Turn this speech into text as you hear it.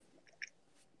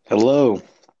Hello.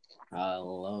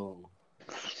 Hello.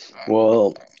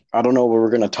 Well, I don't know what we're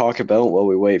going to talk about while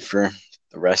we wait for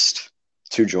the rest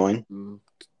to join.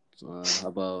 How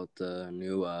about the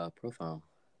new profile?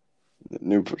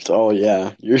 Oh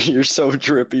yeah, you're so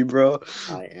drippy, bro.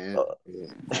 I am. Uh,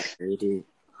 I rated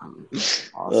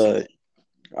awesome.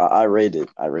 uh, I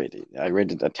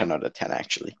rated a 10 out of 10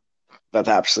 actually. That's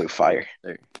absolute fire.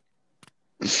 There.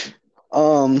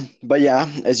 But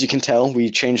yeah, as you can tell,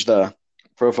 we changed the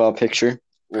profile picture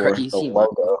Are or you the see my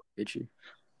logo picture?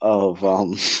 of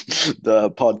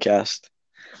the podcast.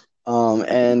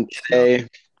 And No. today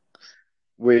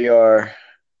we are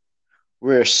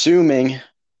we're assuming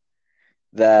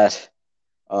that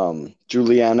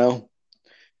Giuliano,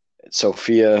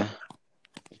 Sophia,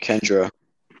 Kendra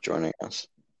joining us.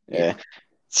 Yeah. Yeah,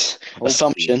 it's Hopefully.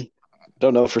 assumption.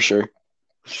 Don't know for sure.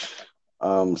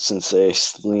 Since they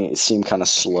seem kind of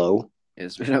slow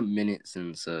It's been a minute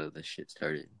since the shit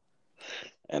started.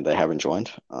 and they haven't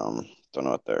joined. Don't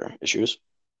know what their issue is.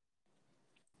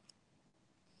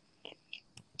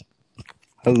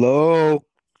 Hello,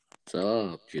 What's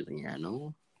up,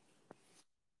 Giuliano?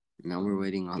 Now we're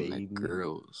waiting on the baby.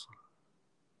 girls.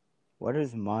 Why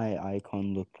does my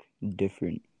icon look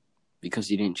different? Because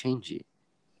you didn't change it.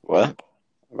 What?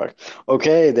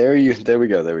 Okay, there we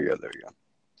go.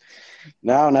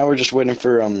 Now we're just waiting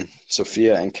for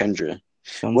Sophia and Kendra.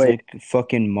 Sounds Wait, like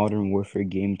fucking Modern Warfare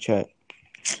game chat.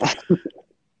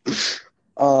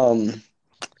 um,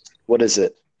 what is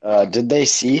it? Did they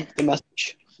see the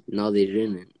message? No, they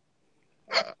didn't.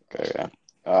 Okay, yeah.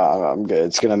 I'm good.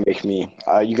 It's gonna make me.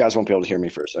 You guys won't be able to hear me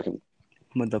for a second.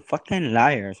 Motherfucking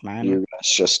liars, man. You guys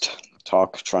just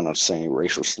talk, try not to say any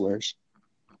racial slurs.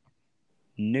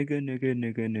 Nigga.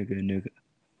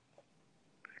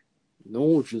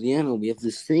 No, Giuliano, we have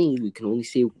this thing. We can only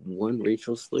say one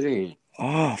racial slur.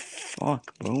 Oh,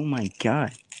 fuck, bro. Oh my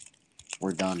god.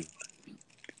 We're done.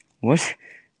 What?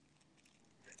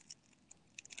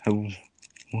 How,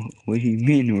 what do you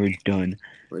mean we're done?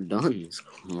 We're done.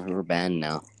 We're banned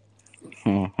now.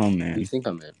 Oh What do you man. think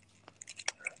I'm in?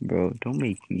 Bro, don't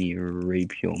make me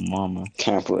rape your mama.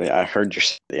 Can't believe I heard you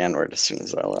say the N word as soon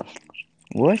as I left.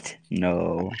 What?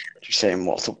 No. You say it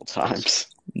multiple times.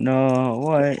 No,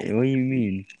 what? What do you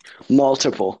mean?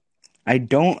 Multiple. I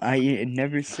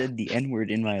never said the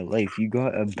N-word in my life. You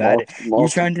got a bad. You're Multiple.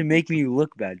 trying to make me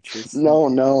look bad, Tristan. No,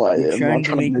 You're I'm not trying to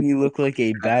trying make to. me look like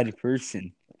a bad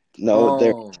person. No,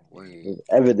 there's Oh, wait.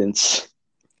 evidence.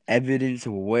 Evidence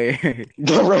where?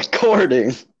 The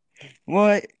recording.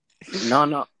 What?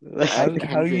 No. How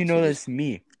do you know that's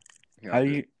me? Here, How I'll do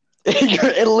do you?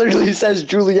 It literally says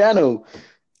Giuliano.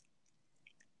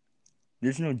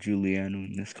 There's no Giuliano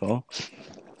in this call.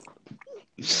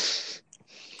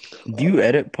 Do you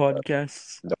edit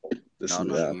podcasts? This No, is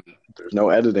not you. There's no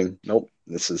editing. Nope.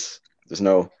 There's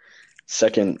no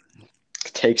second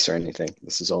takes or anything.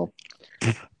 This is all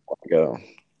go.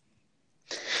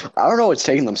 I don't know what's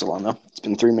taking them so long though. It's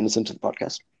been 3 minutes into the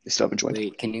podcast. They still haven't joined.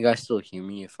 Wait, can you guys still hear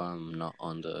me if I'm not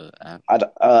on the app?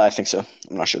 I think so.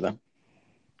 I'm not sure though.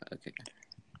 Okay.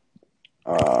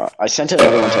 I sent it to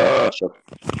everyone to show.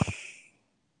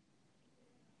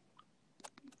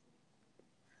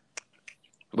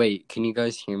 Wait, can you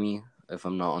guys hear me if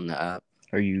I'm not on the app?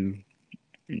 Are you?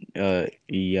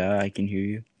 Yeah, I can hear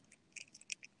you.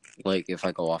 Like, if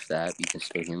I go off the app, you can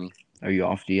still hear me? Are you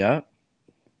off the app?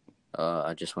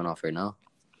 I just went off right now.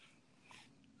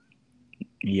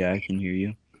 Yeah, I can hear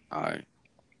you. Alright.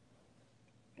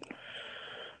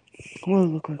 Well,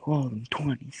 look like all them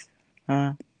 20s.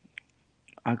 Huh?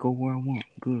 I go where I want.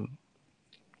 Good.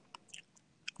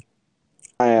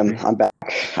 I'm back.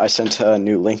 I sent a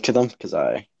new link to them because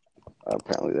I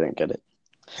apparently didn't get it.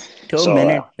 2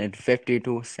 minutes and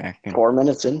 52 seconds. 4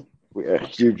 minutes in.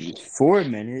 4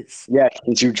 minutes? Yeah,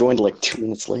 since you joined like 2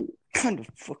 minutes late. What kind of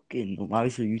fucking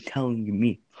lies are you telling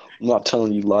me? I'm not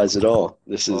telling you lies at all.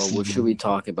 This is What should we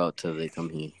talk about till they come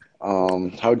here?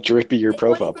 how drippy your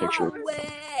profile picture.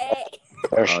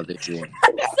 Oh, they're here.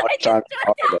 Much time to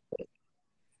talk about it.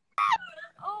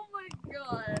 Oh my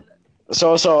god.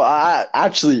 So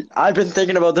I've been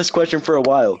thinking about this question for a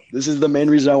while. This is the main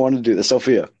reason I wanted to do this,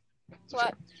 Sophia.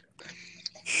 What?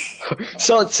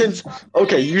 So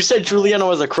you said Giuliano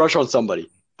has a crush on somebody,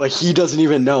 but he doesn't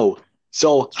even know.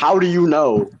 So how do you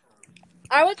know?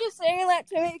 I was just saying that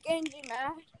to make Angie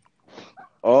mad.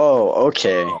 Oh,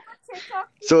 okay.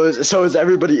 So is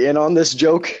everybody in on this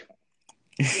joke?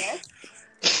 Yes.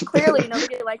 Clearly,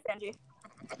 nobody likes Angie.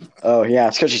 Oh yeah,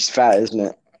 it's because she's fat, isn't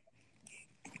it?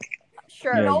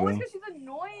 Sure. Yeah, No, bro. it's because she's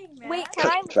annoying, man. Wait,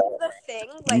 can I leave the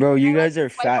thing? Bro, you can I, guys are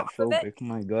swipe fat off of it? phobic. Oh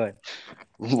my god.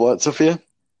 What, Sophia?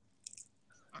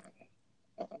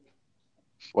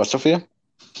 What, Sophia?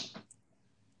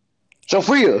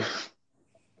 Sophia!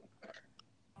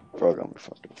 Bro, don't be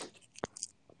fucking.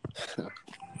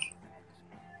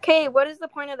 Okay, what is the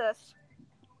point of this?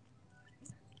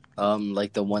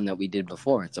 Like the one that we did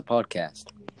before. It's a podcast.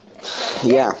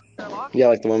 Yeah. Sherlock? Yeah,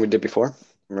 like the one we did before.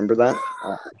 Remember that?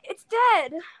 It's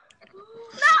dead.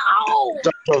 No.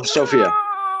 Sophia.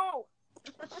 No.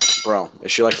 Bro,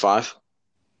 is she like 5?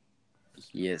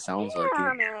 Yeah, it sounds like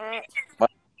Damn it. it.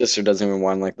 Sister doesn't even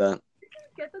whine like that.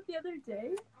 Get that the other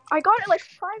day? I got it like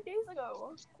 5 days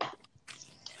ago.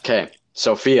 Okay,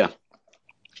 Sophia.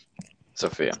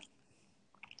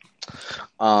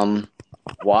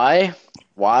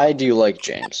 Why do you like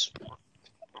James?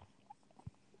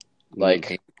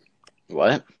 Like,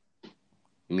 what?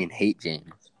 You mean hate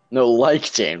James? No,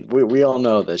 like James. We all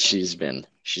know that she's been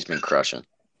crushing.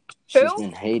 She's Who?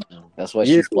 been hating. That's why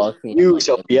You, she's blocked me. you,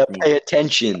 Sophia, pay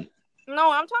attention.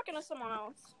 No, I'm talking to someone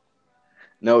else.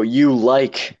 No, you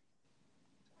like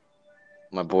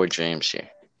my boy James here.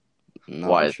 No,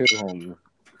 Why? true, homie.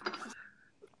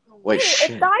 Wait, It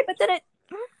shit, died, but then it.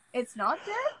 It's not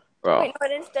dead? bro. Wait, no,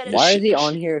 it instead. Why is he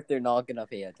on here if they're not gonna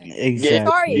pay attention?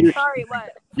 Exactly. Sorry,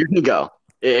 what? You can go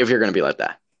if you're gonna be like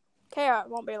that. Okay, I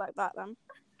won't be like that then.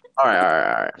 All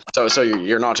right. So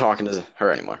you're not talking to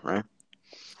her anymore, right?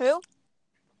 Who?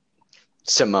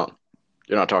 Simone.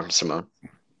 You're not talking to Simone.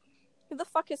 Who the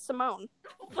fuck is Simone?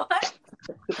 What?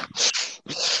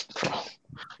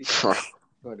 Swear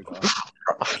to God.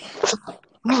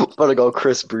 Better go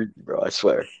Chris Breed, bro. I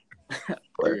swear.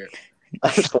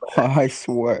 I swear. I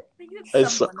swear. I think it's I swear.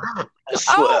 someone. I Oh, I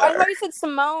swear. thought you said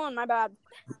Simone. My bad.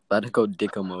 Let it go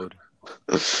dicko mode.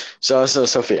 So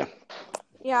Sophia,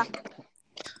 Yeah.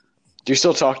 do you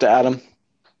still talk to Adam?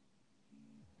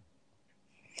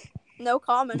 No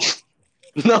comment.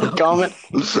 No comment.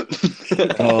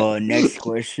 Oh, next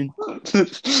question.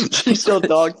 She still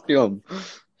talks to him.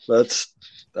 That's.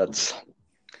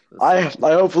 I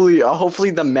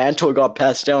hopefully the mantle got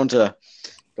passed down to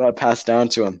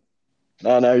him.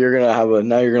 Now you're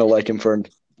gonna like him for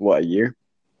what, a year?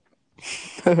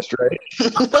 Straight.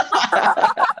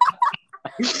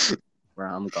 Bro,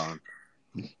 I'm gone.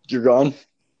 You're gone.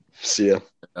 See ya.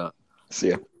 See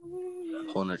ya.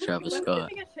 Pulling a Travis I'm Scott.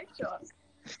 getting a TikTok.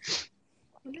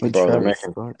 With Bro, they're Travis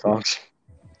making Scott. talks.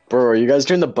 Bro, are you guys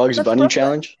doing the Bugs That's Bunny perfect.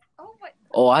 challenge? Oh my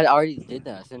Oh, I already did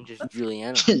that. I sent just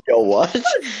Juliana. Yo, what? god.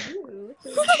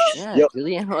 Yeah, Yo.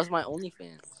 Juliana was my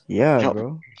OnlyFans. Yeah, Yo.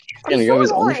 bro. Yeah, you have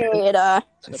his own. annoyed.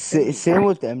 Same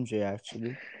with MJ,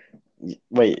 actually.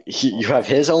 Wait, you have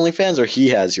his OnlyFans or he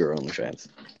has your OnlyFans?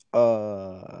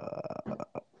 I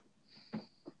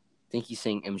think he's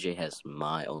saying MJ has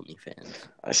my OnlyFans.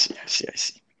 I see.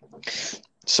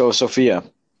 So, Sophia.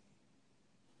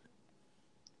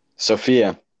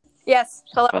 Yes.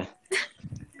 Hello.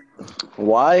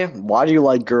 Why do you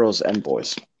like girls and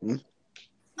boys?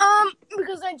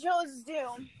 Because I chose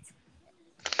to.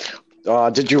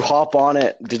 Did you hop on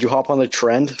it? Did you hop on the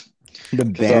trend? The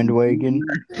bandwagon.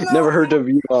 Never heard of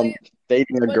you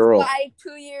dating a girl. Like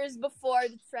 2 years before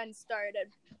the trend started.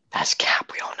 That's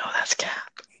cap. We all know that's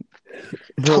cap.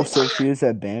 Bro, Sophia's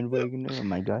that bandwagon. Oh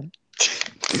my god.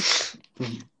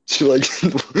 She like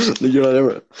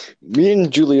never. Me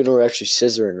and Julian were actually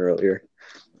scissoring earlier,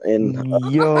 and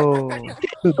Yo. in a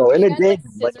You guys game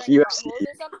like like scissoring your UFC. holes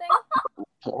or something?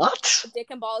 What? Dick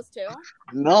and balls too.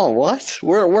 No, what?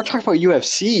 We're talking about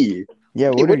UFC.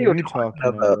 Yeah, Hey, what are you you talking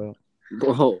talking about? about?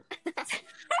 Bro,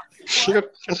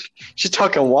 She's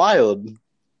talking wild.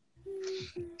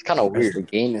 It's kind of that's weird. the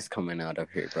gayness coming out of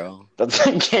here, bro. That's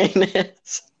what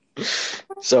gayness.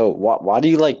 So why do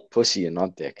you like pussy and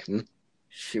not dick?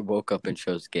 She woke up and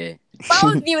chose gay.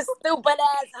 Both you stupid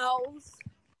assholes.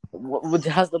 What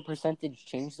has the percentage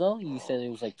changed though? You said it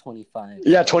was like 25.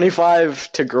 Yeah, 25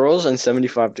 to girls and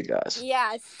 75 to guys.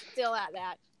 Yeah, it's still at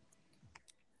that.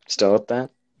 Still at that?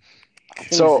 I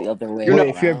think So, it's the other way Wait, around.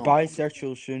 if you're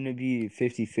bisexual, shouldn't it be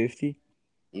 50-50?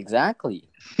 Exactly.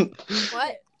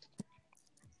 What?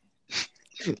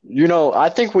 I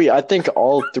think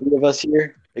all three of us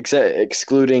here,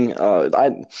 excluding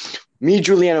me,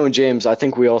 Juliano, and James, I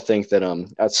think we all think that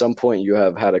at some point you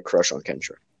have had a crush on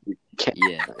Kendra. You can't.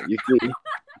 Yeah.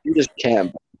 You just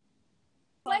can't.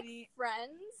 Like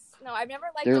friends? No, I've never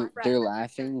liked They're a friend.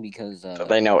 laughing because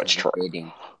They know it's they're true.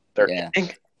 dating. They're Yeah.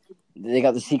 dating? They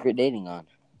got the secret dating on.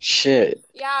 Shit.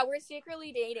 Yeah, we're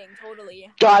secretly dating, totally.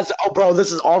 Guys, bro,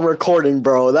 this is all recording,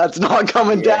 bro. That's not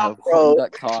coming down, bro.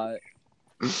 Got caught.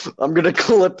 I'm gonna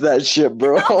clip that shit,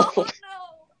 bro. Oh, no.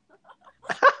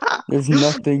 There's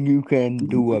nothing you can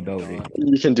do about it.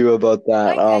 You can do about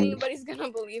that. Like anybody's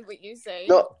gonna believe what you say.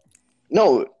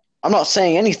 No, I'm not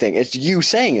saying anything. It's you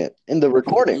saying it in the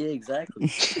recording. Yeah,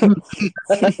 exactly.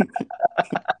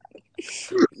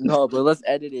 No, but let's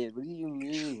edit it. What do you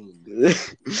mean?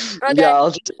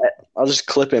 Yeah, I'll just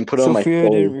clip it and put it on my Sophia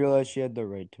phone. didn't realize she had the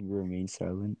right to remain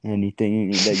silent. Anything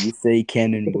that you say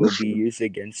can and will be used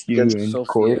against you Against in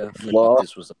court. Sophia, Law.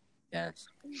 this was a yes.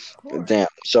 Damn.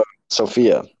 So,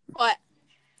 Sophia, What?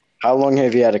 how long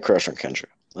have you had a crush on Kendra?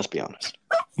 Let's be honest.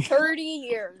 30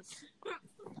 years.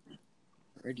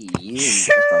 30 years.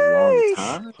 That's a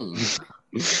long time.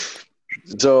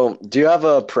 So, do you have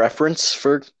a preference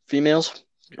for females?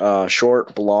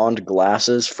 Short, blonde,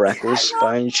 glasses, freckles,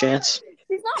 by any chance?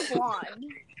 She's not blonde.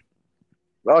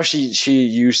 Oh, she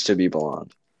used to be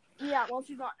blonde. Yeah, well,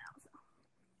 she's not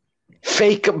now.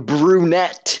 Fake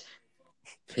brunette.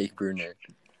 Fake brunette.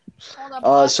 Hold up,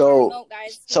 pause so- the remote,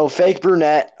 guys. So, fake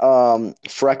brunette,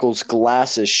 freckles,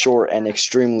 glasses, short, and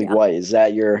extremely Yeah. white. Is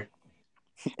that your?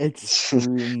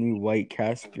 Extremely white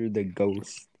Casper the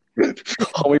ghost.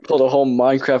 Oh, we pulled a whole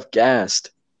Minecraft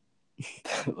ghast.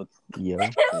 Yeah.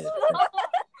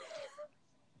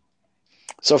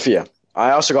 Sophia,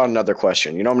 I also got another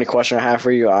question. You know how many questions I have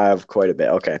for you? I have quite a bit.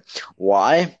 Okay.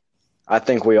 Why? I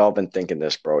think we all been thinking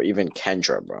this, bro. Even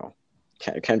Kendra, bro.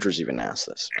 Kendra's even asked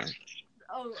this. Right?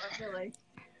 Oh, really?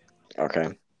 Okay.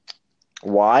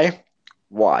 Why,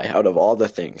 out of all the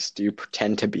things, do you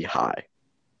pretend to be high?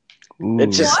 Ooh.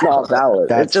 It's just What? not valid.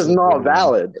 That's It's just not weird.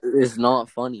 valid. It's not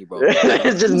funny, bro.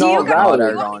 It's just Do not you, valid.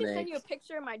 you want me to Ironic. send you a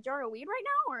picture of my jar of weed right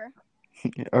now, or?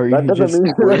 Are That you doesn't just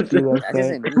mean- quirky like That that?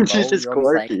 doesn't mean, bro. It's just You're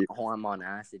always quirky. like, oh, I'm on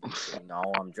acid. No,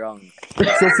 I'm drunk.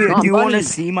 Sophia, Not do you want to funny.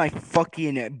 see my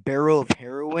fucking barrel of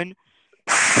heroin?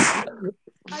 I've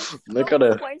Look smoked at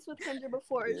it. twice with Kendra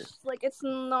before. It's like, it's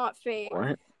not fake.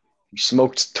 What? You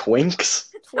smoked Twinks?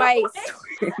 Twice.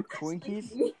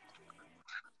 Twinkies?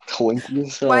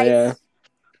 Twinkies? Oh, Twice. yeah.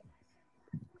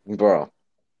 Bro.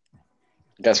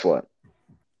 Guess what?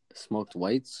 Smoked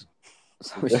whites?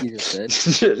 That's what she just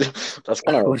said. That's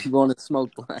kind What do you want to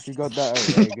smoke, black? She got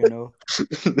that oregano.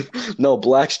 of... No,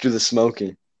 blacks do the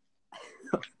smoking.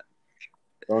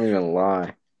 Don't even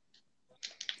lie.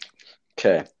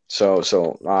 Okay, so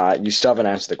you still haven't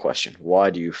answered the question. Why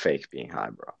do you fake being high,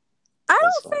 bro? I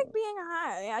That's don't not- fake being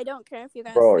high. I don't care if you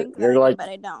guys Bro, think that you're I do, like- but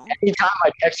I don't. Anytime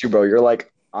I text you, bro, you're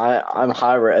like, I'm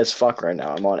high as fuck right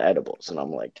now. I'm on edibles, and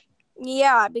I'm like,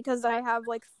 Yeah, because I have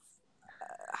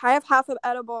I have half of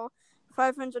edible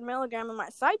 500 milligram in my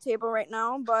side table right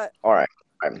now, but all right.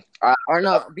 Or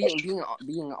no,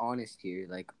 being honest here,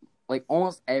 like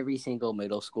almost every single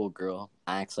middle school girl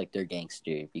acts like they're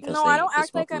gangster because no, they, I don't they act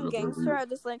smoke like I'm a little bit of gangster. weed. I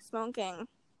just like smoking.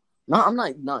 No, I'm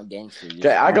not gangster. Okay,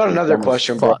 I got another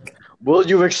question, bro. Will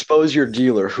you expose your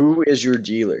dealer? Who is your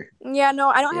dealer? Yeah, no,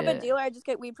 I don't have Yeah. a dealer. I just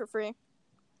get weed for free.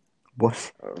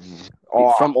 What?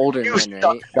 Oh, From older you men, suck,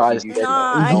 right? guys. You Yeah, No, do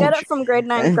I don't. get it from grade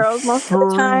 9 girls most of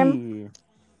the time.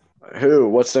 who?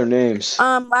 What's their names?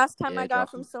 Last time Yeah, I got drop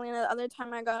it from them. Selena. The other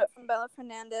time I got it from Bella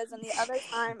Fernandez, and the other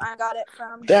time I got it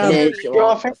from Damn, Jerry. Snitch, you're well,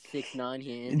 off- 6'9"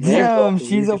 here. Damn, Here's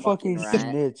she's your a fucking rat.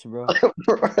 snitch, bro.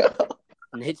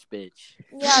 Snitch, bitch.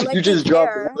 Yeah, like you just they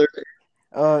dropped care.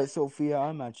 another. Sophia,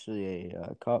 I'm actually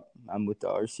a cop. I'm with the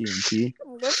RCMP.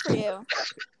 Good for you.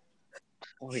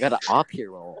 Oh, we got an op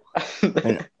hero.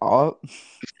 And oh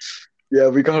Yeah,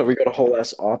 we got a whole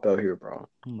ass op out here, bro.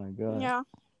 my god. Yeah.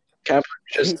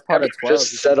 Just He's part of 12.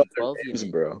 just He's set in up the their 12 names,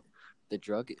 unit. bro. The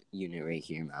drug unit right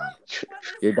here, man.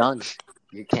 You're done.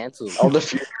 You're canceled. All the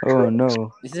few. Oh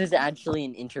no. This is actually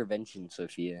an intervention,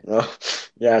 Sophia. Oh,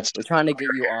 yeah, it's. We're trying to get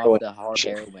you off the hard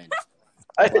heroin.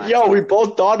 Yo, we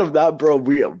both thought of that, bro.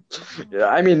 Yeah,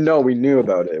 I mean, no, we knew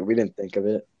about it. We didn't think of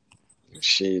it.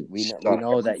 We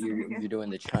know that you're doing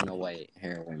the China white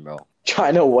heroin, bro.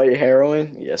 China white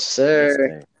heroin. Yes,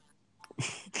 sir.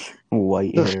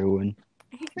 White heroin.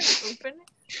 Open.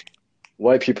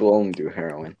 White people only do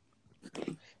heroin.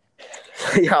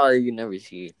 Yeah, you never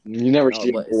see it. You never No, see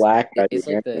a but it's- black guy do it's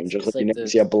like the- heroin, just it's like you like never the-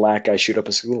 see a black guy shoot up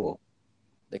a school.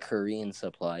 The Koreans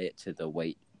supply it to the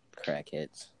white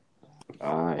crackheads.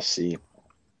 Ah, I see.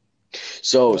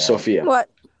 So, Yeah. Sophia, What?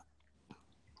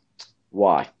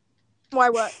 why? Why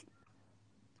what?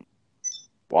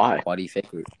 Why? Why do you fake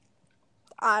it?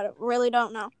 Really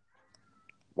don't know.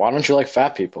 Why don't you like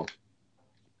fat people?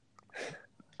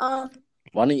 Why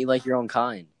don't you like your own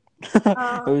kind?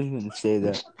 I was gonna say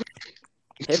that.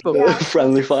 Hippo. Yeah.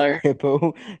 Friendly fire.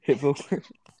 Hippo.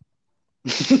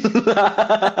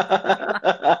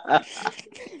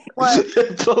 What?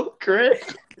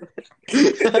 Hypocrite.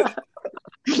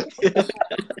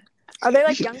 Are they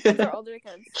like young kids or older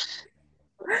kids?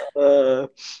 The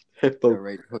Hippo.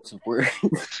 right hooks of words.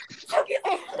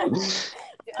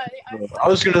 I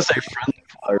was gonna say friendly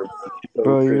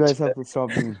Bro, you guys have to stop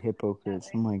being hypocrites.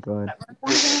 Oh my god.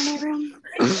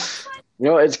 You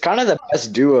know, it's kind of the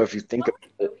best duo if you think of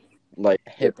it. Like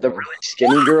the really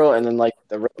skinny girl and then like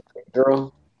the really big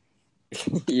girl.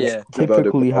 Yeah.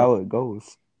 Typically how it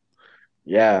goes.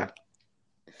 Yeah.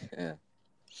 Yeah.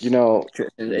 You know,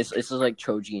 It's just like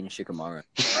Choji and Shikamaru.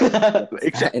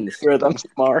 exactly. I'm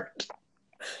smart.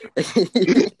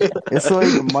 It's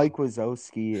like Mike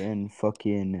Wazowski and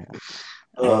fucking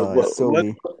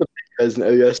Sully.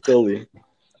 Yeah, Sully.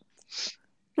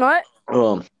 What?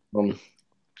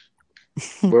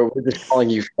 We're just calling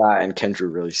you fat and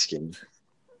Kendra really skinny.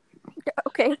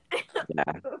 Okay. Yeah.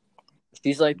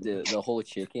 She's like the whole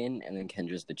chicken, and then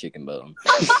Kendra's the chicken bone.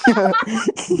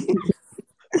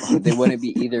 They wouldn't be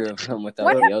either of them without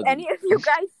What the have other. any of you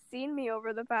guys seen me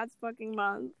over the past fucking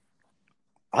month?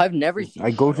 I've never seen.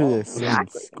 I go you to at all. the same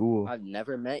school. I've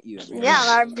never met you. Yeah,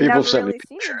 I've People never sent me really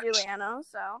seen you, Juliana.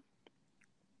 So.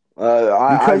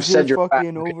 I've Because said you're you're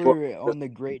fucking fat. over on the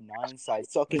grade 9 side,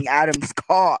 sucking Adam's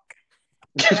cock.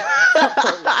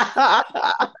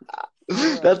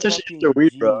 That's just fucking so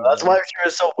weird, G, bro. That's bro. why she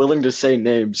was so willing to say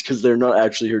names, because they're not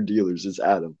actually her dealers. It's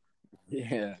Adam.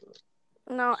 Yeah.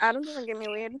 No, Adam doesn't give me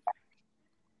weed.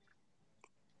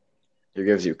 He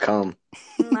gives you cum.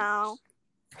 No.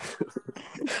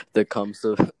 The cum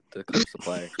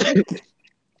supplier.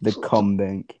 The cum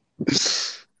bank.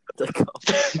 The cum.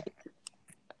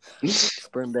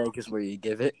 Sperm bank is where you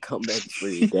give it. Cum bank is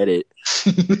where you get it.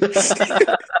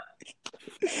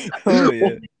 Oh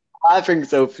yeah. Laughing,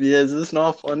 Sophia. Is this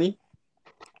not funny?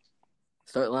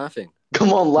 Start laughing.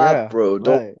 Come on, laugh, Yeah, bro.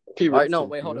 Don't right. people. All right, no,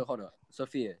 wait, hold on.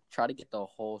 Sophia, try to get the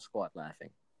whole squad laughing.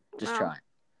 Just No. try.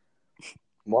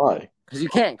 Why? Because you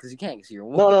can't, because you're a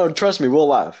No, trust me, we'll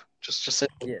laugh. Just say.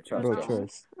 Yeah, trust Bro, me.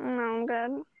 trust. No, I'm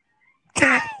good.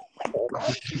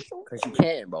 Because you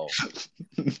can't, bro.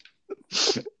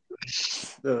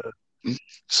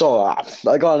 So,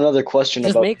 I got another question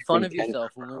Just about. make fun of Kendrick.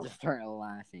 yourself and we'll just start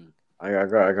laughing. I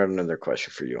got another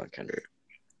question for you on Kendrick.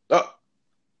 Oh.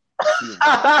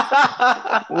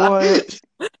 What?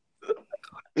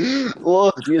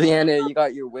 Well, Juliana, you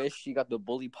got your wish. You got the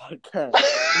bully podcast.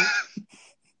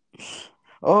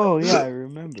 Oh yeah, I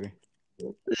remember.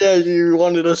 yeah, you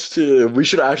wanted us to. We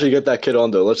should actually get that kid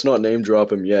on though. Let's not name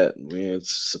drop him yet. I mean,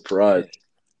 it's a surprise.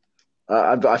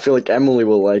 I feel like Emily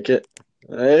will like it.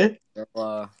 Hey?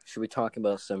 So, should we talk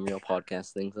about some real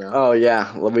podcast things now? Oh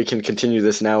yeah, well, we can continue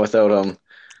this now without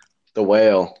the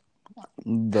whale.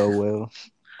 The whale.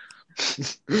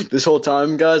 This whole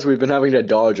time, guys, we've been having to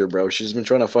dodge her, bro. She's been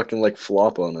trying to fucking like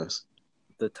flop on us.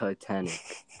 The Titanic.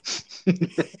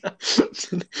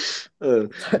 Uh,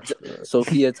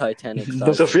 Sophia Titanic.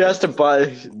 Sophia has to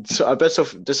buy. So I bet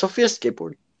does Sophia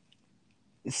skateboard?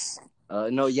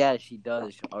 No, yeah, she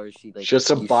does. Or she like. She has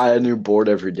to buy a new board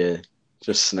every day.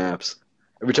 Just snaps.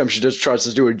 Every time she just tries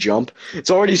to do a jump,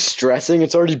 it's already stressing.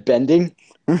 It's already bending.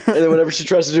 And then whenever she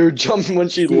tries to do a jump, when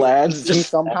she lands, it She just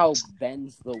somehow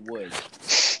bends the wood.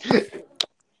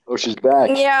 Oh, she's back.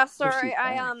 Yeah, sorry,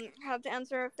 I had to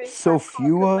answer a FaceTime Sophia?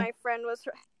 call 'cause my friend was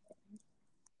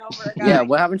over a guy. Yeah,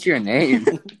 what happened to your name?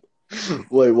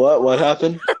 Wait, what? What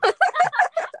happened?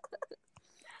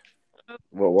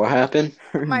 What happened?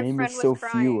 Her My name friend is was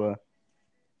Sophia.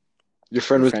 Your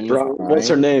friend Your was friend was drunk. What's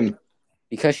her crying? name?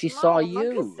 Because she No, saw I'm not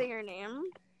gonna you. say your name.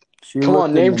 She Come looked on,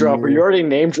 in name the dropper. mirror. You already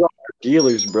name dropped your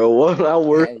dealers, bro. What? How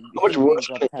Yeah, much worse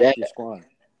can it get? Your squad.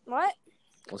 What?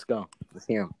 Let's go. Let's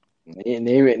hear him.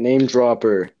 Name it, name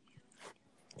dropper.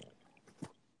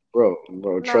 Bro,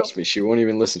 No. trust me, she won't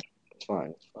even listen. It's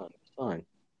fine. It's fine.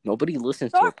 Nobody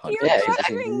listens to Stop a podcast. peer It pressuring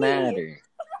doesn't me. matter.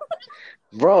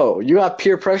 Bro, you got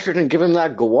peer pressure and give him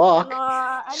that guac.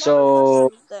 I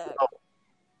So- never touched his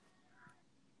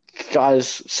dick. Guys,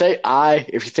 say I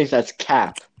if you think that's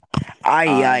cap.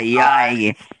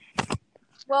 Aye.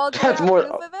 Well, do you That's have more-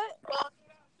 proof of it?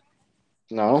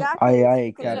 No? Exactly. Aye,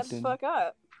 Shut the Captain. fuck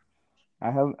up. I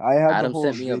have Adam the whole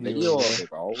sent me a video bro. of it,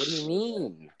 bro. What do you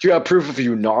mean? Do you have proof of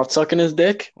you not sucking his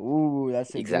dick? Ooh,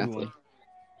 that's a Exactly. good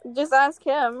one. Just ask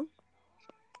him.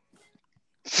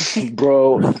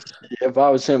 Bro, if I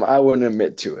was him, I wouldn't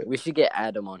admit to it. We should get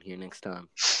Adam on here next time.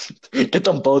 Get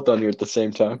them both on here at the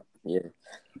same time. Yeah.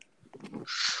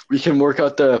 We can work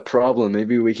out the problem.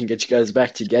 Maybe we can get you guys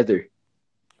back together.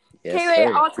 Yes, Okay, wait,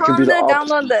 sir. I'll can tell do him the to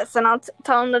opposite. download this and I'll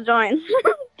tell him to join.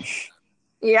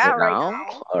 Yeah, Right right now?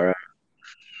 now. All right.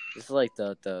 This is like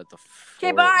the Okay,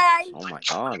 four- bye. Oh my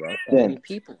god, bro. Yeah. 5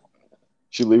 people.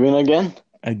 She leaving again?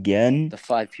 Again? The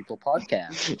 5 people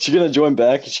podcast. She gonna join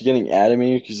back? Is she getting Adam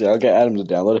in? Because I'll get Adam to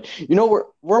download it. You know, we're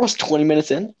almost 20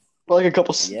 minutes in. We're like a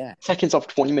couple Yeah. seconds off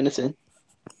 20 minutes in.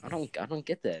 I don't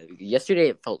get that. Yesterday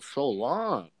it felt so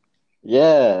long.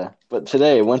 Yeah, but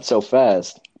today it went so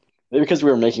fast. Maybe because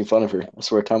we were making fun of her. I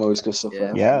swear time always goes so Yeah,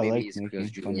 fast. Yeah, I maybe like it's because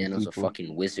making fun of Juliano's a people.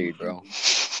 fucking wizard, bro.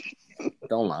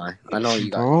 Don't lie. I know you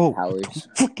got Bro, powers.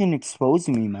 don't fucking expose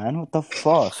me, man. What the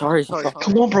fuck? Sorry.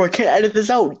 Come on, bro. I can't edit this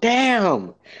out.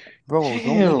 Damn. Bro, don't make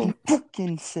Damn. me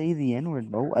fucking say the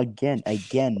N-word, bro. Again,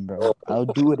 bro. I'll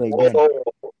do it again. Whoa.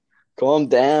 Calm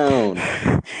down.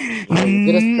 No, you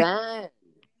get us banned.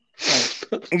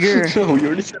 No, you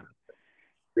already said it.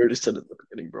 You already said it at the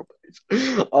beginning, bro.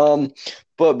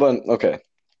 But okay.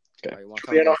 All right, you want to talk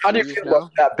Juliano, about how do you series feel now?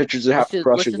 about fat bitches that have Let's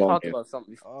crushes just on talk you? about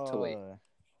something to wait.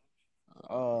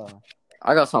 Uh,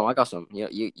 I got some. You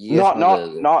guys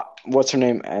know the... Not what's her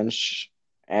name,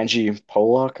 Angie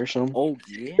Pollock or something. Oh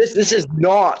yeah. This is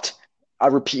not. I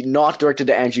repeat, not directed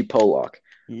to Angie Pollock.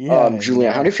 yeah.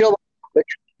 Julian, how do you feel about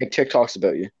make TikToks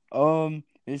about you?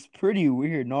 It's pretty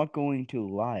weird. Not going to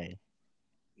lie.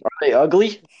 Are they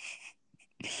ugly?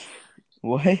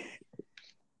 What?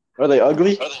 Are they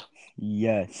ugly?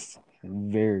 Yes,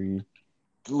 very.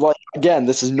 Like again,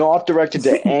 this is not directed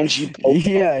to Angie Pollock.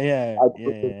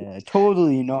 Yeah.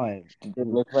 Totally not. Did it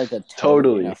look like a toad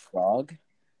Totally. and a frog?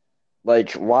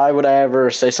 Like, why would I ever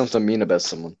say something mean about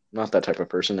someone? Not that type of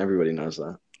person. Everybody knows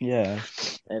that. Yeah.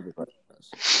 Everybody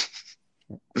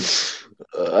does.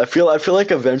 I feel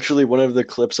like eventually one of the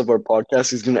clips of our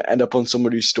podcast is gonna end up on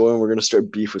somebody's store, and we're gonna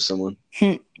start beef with someone.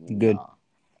 Good. Nah.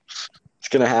 It's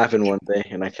gonna happen one day,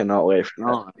 and I cannot wait for that.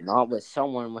 No, not with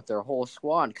someone with their whole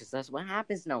squad, because that's what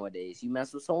happens nowadays. You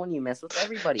mess with someone, you mess with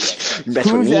everybody. You mess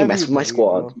with Who's me, mess with my everybody,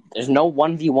 squad. bro? There's no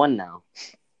 1v1 now.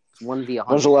 It's 1v100.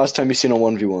 When's the last time you seen a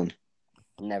 1v1?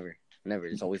 Never.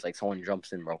 It's always like someone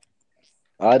jumps in, bro.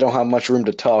 I don't have much room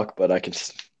to talk, but I can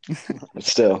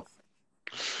still.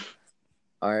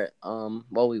 All right.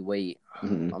 While we wait,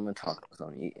 Mhm. I'm gonna talk about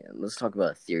something. Let's talk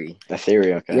about a theory. A theory,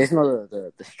 You okay? guys know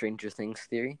the Stranger Things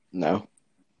theory? No.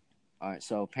 All right.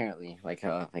 So apparently, like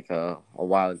a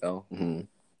while ago, hmm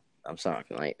I'm sorry,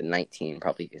 like 19,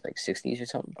 probably like 60s or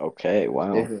something. Okay.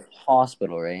 Wow. There's a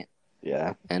hospital, right?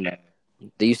 Yeah. And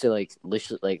they used to like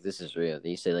literally, like, this is real. They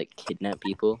used to like kidnap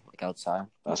people like outside.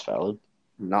 That's valid.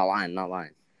 Not lying.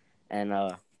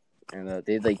 And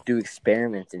they like do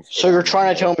experiments and shit. So you're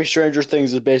trying to tell me Stranger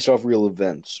Things is based off real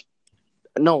events?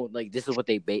 No, like this is what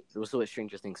this is what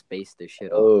Stranger Things based their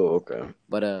shit on. Oh, okay.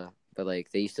 But like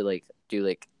they used to like do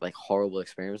like horrible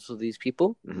experiments with these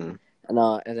people. hmm And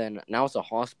then now it's a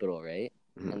hospital, right?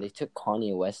 Mhm. And they took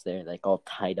Kanye West there, like all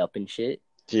tied up and shit.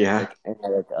 Yeah.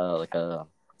 Like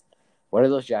what are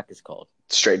those jackets called?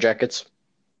 Straight jackets.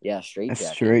 Yeah, straight A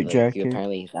jacket. straight Like, jacket.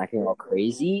 apparently he's acting all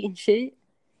crazy and shit.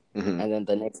 hmm And then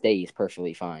the next day he's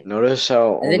perfectly fine. Notice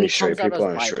how And then only he straight comes out people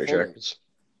as are in straight bipolar. jackets.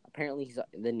 Apparently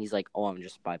he's like, oh, I'm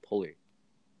just bipolar.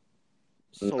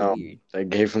 So No. weird. They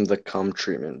gave him the cum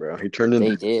treatment, bro. He turned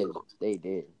into. They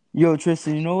did. Yo,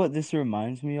 Tristan, you know what this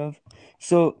reminds me of?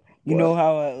 So, you What? know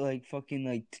how at like fucking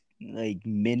like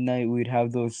midnight we'd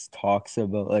have those talks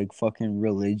about like fucking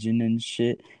religion and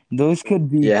shit? Those could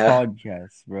be Yeah.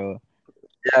 podcasts, bro.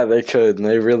 Yeah, they could.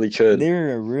 They really could.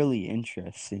 They're really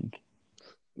interesting.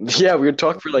 Yeah, we would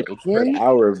talk for like over an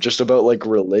hour just about like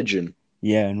religion.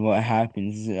 Yeah, and what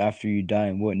happens after you die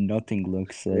and what nothing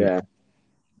looks like. Yeah.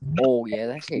 Oh yeah,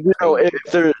 that shit. You know, crazy.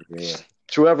 if there, Yeah.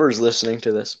 whoever's listening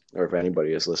to this, or if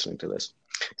anybody is listening to this,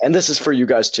 and this is for you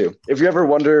guys too. If you ever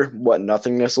wonder what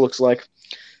nothingness looks like,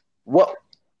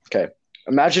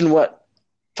 imagine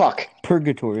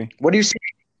Purgatory. what do you see?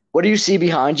 What do you see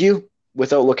behind you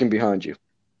without looking behind you?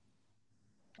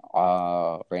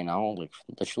 Right now, like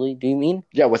literally, do you mean?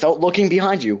 Yeah, without looking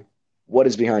behind you, what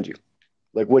is behind you?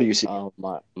 Like, what do you see?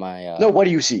 My No, what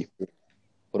do you see?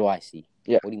 What do I see?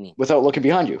 Yeah. What do you mean? Without looking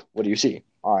behind you, what do you see?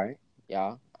 All right.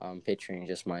 Yeah. I'm picturing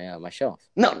just my my shelf.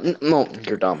 No,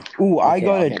 you're dumb. Ooh, I Okay,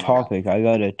 got okay, a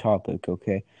my topic,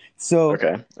 okay? So,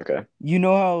 Okay. you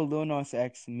know how Lil Nas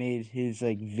X made his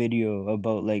like video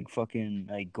about like fucking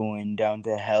like going down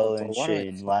to hell and What shit are-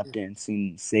 and lap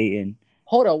dancing Satan.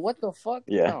 Hold on, what the fuck?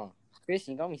 Yeah. No. Chris,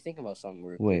 you got me thinking about something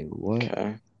real quick. Wait, what?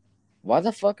 Okay. Why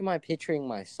the fuck am I picturing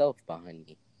myself behind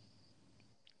me?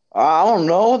 I don't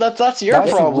know. That's your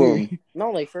That's problem. weird.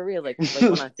 No, like for real, like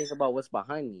when I think about what's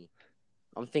behind me,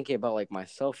 I'm thinking about like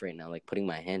myself right now, like putting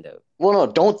my hand out. Well, no,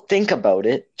 don't think about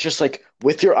it. Just like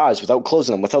with your eyes, without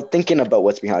closing them, without thinking about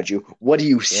what's behind you. What do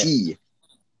you see?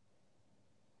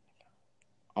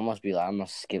 I must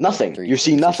skip Nothing. like 3 You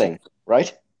see years or nothing, something.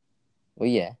 right? Well,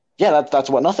 yeah. Yeah, that's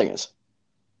what nothing is.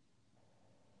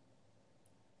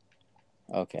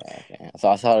 Okay.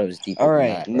 I thought it was deeper. All than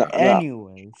right. that. No.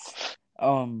 Anyways,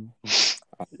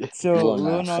 so Lil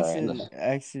Lil Nas, sorry, Nas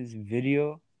X's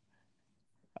video,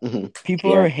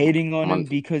 People Yeah. are hating on him Month.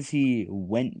 because he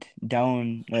went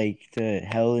down like to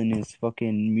hell in his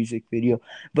fucking music video.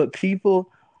 But people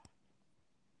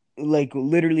like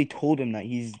literally told him that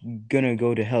he's gonna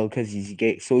go to hell because he's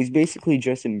gay. So he's basically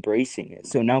just embracing it.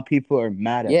 So now people are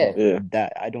mad Yeah. about Yeah.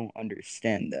 that. I don't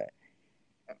understand that.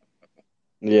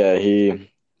 Yeah, he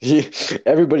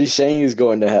everybody's saying he's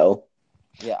going to hell.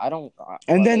 Yeah, I don't.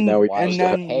 And then now he why and goes would to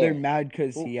I then care? they're mad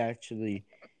because he actually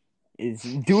is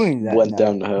doing that Went now.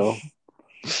 down to hell.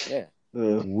 Yeah.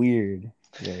 Weird.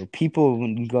 Yo, people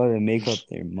gotta make up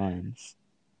their minds.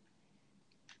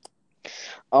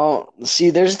 Oh, see,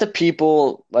 there's the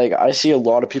people, like, I see a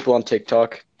lot of people on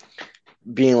TikTok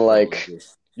being like,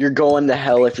 Religious. you're going to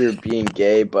hell if you're being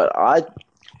gay, but I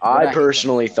I hate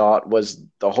personally that. thought was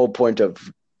the whole point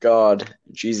of God,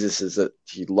 Jesus, is that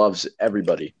he loves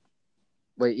everybody.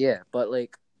 Wait, yeah, but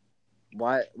like,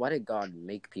 why did God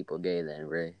make people gay then,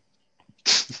 Ray?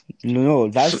 No,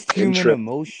 that's human Intro.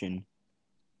 emotion.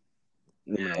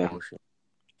 Human Yeah. emotion.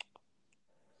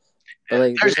 But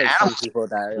like, There's there's like some animals, people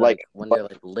that are like, like when they're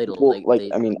like little, people,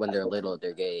 like, I mean, when they're little,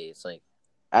 they're gay. It's like,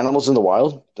 animals in the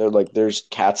wild, they're like, there's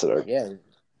cats that are. yeah,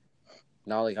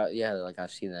 no, like, like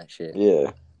I've seen that shit.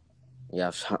 Yeah. Yeah,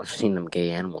 I've seen them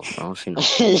gay animals. I don't see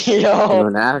them Yo,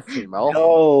 in action, bro.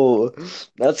 no,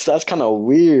 that's kind of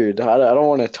weird. I don't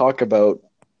want to talk about.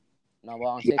 No, but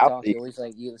on Yeah, TikTok, you always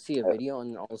like you see a video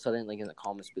and all of a sudden, like in the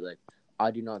comments, be like,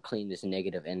 "I do not claim this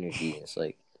negative energy." It's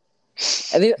like,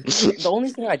 and the only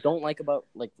thing I don't like about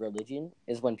like religion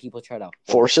is when people try to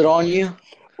Force it on you.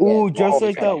 Ooh, Yeah, just they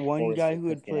like try to that one force guy it, who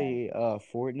would Christian play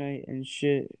Fortnite and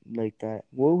shit like that.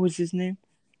 What was his name?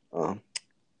 I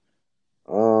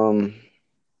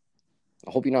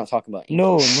hope you're not talking about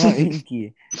No, Inky. not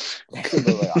Inky. That shit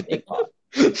was like on TikTok.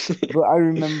 But I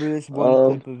remember this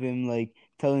one clip of him like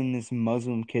telling this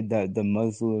Muslim kid that the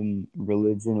Muslim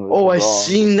religion was Oh, I wrong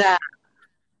seen that.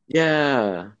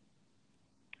 Yeah.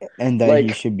 and that he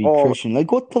Like, should be oh, Christian.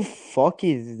 Like, what the fuck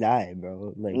is that,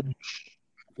 bro? Like,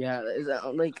 Yeah, is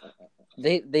that, like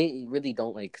they really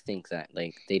don't like think that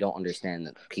like they don't understand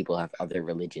that people have other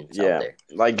religions out yeah. there.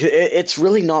 Like it's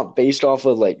really not based off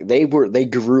of like they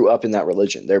grew up in that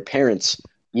religion. Their parents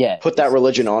Yeah, put that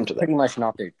religion it's onto pretty them. much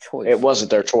not their choice. It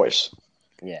wasn't their choice.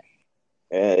 Yeah.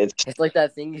 It's like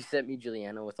that thing you sent me,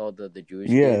 Juliana, with all the Jewish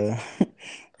yeah. kids.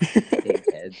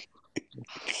 Big head.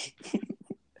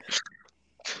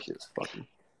 Shit's fucking.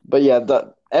 But yeah,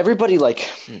 everybody like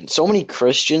so many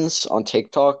Christians on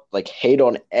TikTok like hate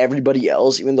on everybody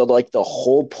else, even though like the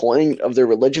whole point of their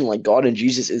religion, like God and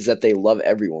Jesus, is that they love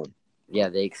everyone. Yeah,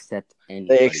 they accept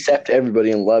anybody. They accept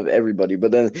everybody and love everybody,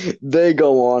 but then they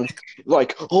go on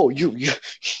like, "Oh,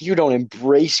 you don't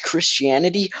embrace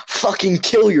Christianity? Fucking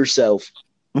kill yourself!"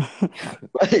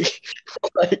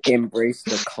 like Embrace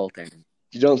the cult.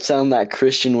 You don't sound that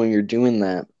Christian when you're doing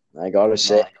that. I gotta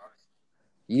say.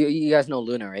 You guys know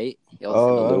Luna, right?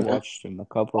 Oh, I Luna? watched him a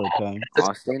couple of times.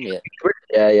 Austin, yeah.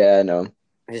 Yeah, I know.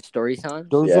 His story times.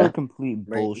 Those Yeah. are complete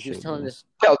Right, bullshit. he was telling bro. this.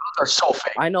 Yeah, those are so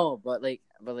fake. I know, but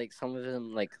some of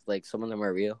them like some of them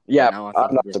are real. Yeah, But now I think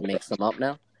I'm not he just makes them up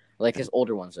now. Like his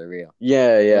older ones are real.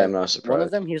 Yeah, Like, I'm not surprised. One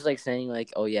of them, he was like saying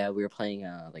like, "Oh yeah, we were playing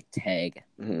like tag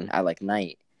at like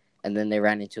night, and then they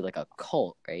ran into like a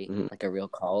cult, right? Like a real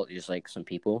cult, just like some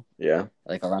people, Yeah.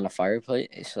 like around a fireplace.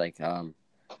 It's like I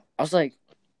was like,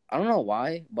 I don't know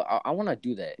why, but I want to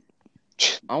do that.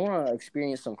 I want to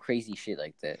experience some crazy shit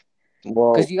like that.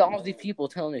 Well, Because you got all these people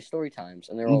telling their story times,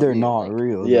 and they're all real. not like,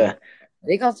 real. yeah.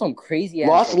 They got some crazy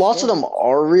ass. Lots of them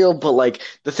are real, but like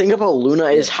the thing about Luna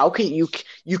is Yeah. how can you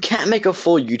can't make a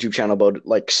full YouTube channel about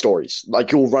like stories.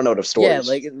 Like you'll run out of stories.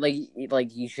 Yeah, like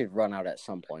you should run out at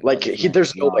some point. Like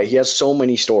there's no way. He has so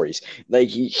many stories. Like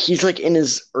he's like in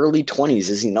his early 20s,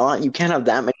 is he not? You can't have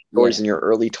that many stories in your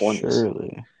early 20s.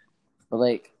 Surely. But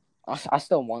like I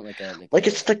still want like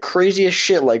it's the craziest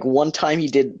shit. Like one time he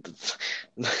did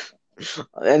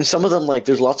and some of them like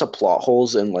there's lots of plot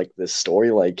holes in like this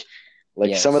story like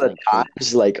some of the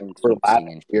times like overlap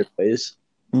in weird ways.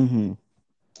 Mm-hmm.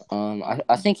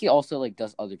 I think he also like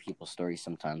does other people's stories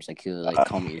sometimes. Like he'll like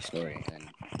tell me your story. And...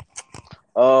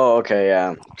 Oh, okay,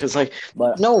 yeah. Because like,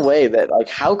 but no way that like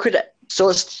how could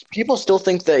people still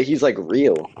think that he's like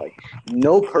real? Like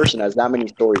no person has that many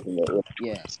stories in their life.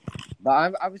 Yeah,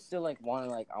 but I would still like want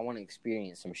to I want to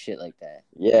experience some shit like that.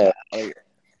 Yeah. Like,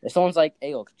 if someone's like,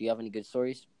 "Hey, do you have any good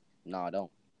stories?" No, I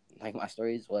don't. Like my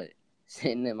stories, what?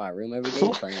 Sitting in my room every day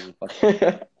playing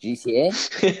fucking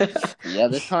GTA. Yeah,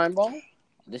 this time, bro.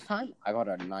 This time, I got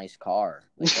a nice car.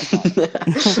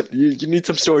 Like, you need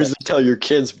some stories to tell your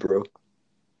kids, bro.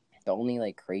 The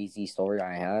only crazy story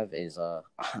I have is I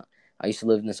used to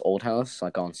live in this old house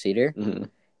on Cedar,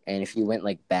 And if you went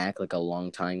like back like a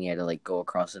long time, you had to like go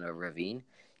across in a ravine.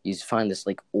 You just find this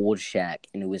like old shack,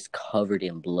 and it was covered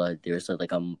in blood. There was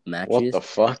like a What mattress the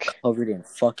fuck? covered in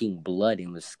fucking blood, and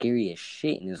it was scary as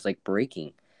shit, and it was like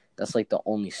breaking. That's like the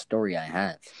only story I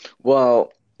have.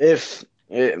 Well, if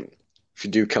you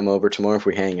do come over tomorrow, if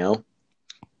we hang out,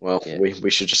 well, Yeah.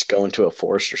 we should just go into a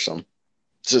forest or something.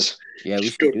 Just Yeah, we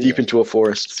just should go do deep that. into a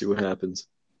forest, see what happens.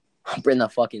 Bring the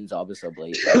fucking Zabuza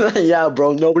blade. Yeah,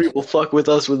 bro, nobody will fuck with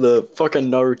us with a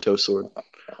fucking Naruto sword.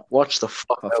 Watch the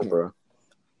fuck out, Fucking- bro.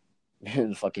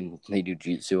 Fucking, they do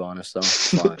jutsu on us though.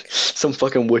 Fuck. Some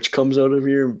fucking witch comes out of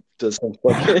here and does some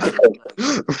fucking.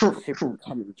 Super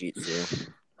common jutsu.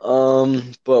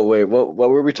 But wait, what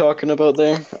were we talking about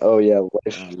there? Oh yeah, life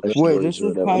Wait, stories this or is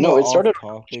whatever. kind No, of it started.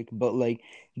 off topic, but like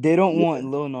they don't Yeah. want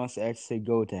Lil Nas X to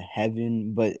go to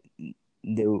heaven, but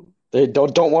they They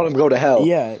don't want him to go to hell.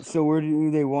 yeah. So where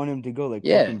do they want him to go? Like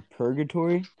Yeah. fucking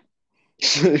purgatory?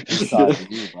 Inside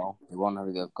me, bro. They want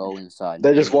her to go inside.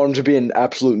 They just me. want him to be in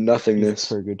absolute Just nothingness.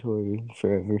 purgatory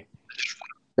forever.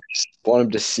 Want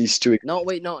him to cease to exist. No,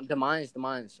 wait, no. Demise,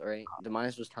 alright?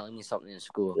 Demise was telling me something in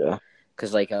school. Yeah.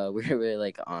 Cause like we were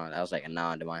like on, I was like,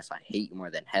 nah, Demise, I hate you more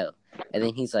than hell. And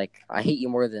then he's like, I hate you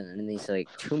more than, and then he's like,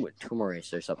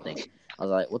 tumorous or something. I was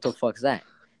like, what the fuck's that?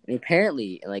 And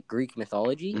apparently, in like Greek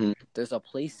mythology, Mhm. there's a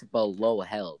place below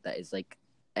hell that is like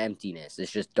emptiness.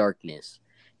 It's just darkness,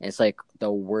 and it's like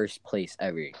the worst place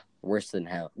ever, worse than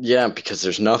hell. Yeah, because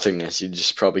there's nothingness. You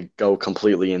just probably go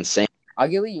completely insane. I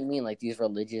get what you mean. Like these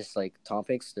religious like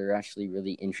topics, they're actually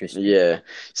really interesting. Yeah.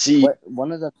 See. But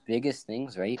one of the biggest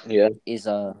things, right, Yeah. is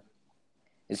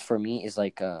for me is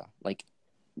like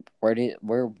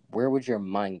where would your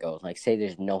mind go? Like say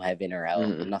there's no heaven or hell,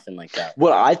 Mhm. nothing like that.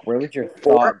 Well, Where would your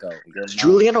thought go? Your mind.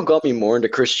 Juliano got me more into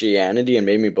Christianity and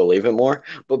made me believe it more.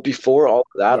 But before all of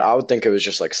that, Yeah. I would think it was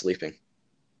just like sleeping.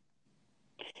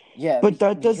 Yeah, But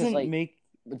that because, doesn't like, make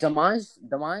Demise.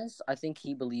 I think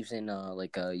he believes in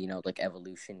like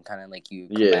evolution, kind of like you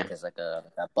come Yeah. back as like a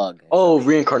bug. Oh,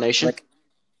 reincarnation. Like,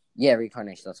 yeah,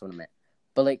 reincarnation. That's what I meant.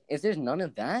 But like, if there's none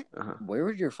of that, Uh-huh. where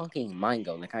would your fucking mind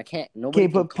go? Like, I can't. Nobody.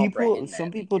 okay, can but people, comprehend some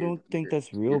that. people Like, don't think your-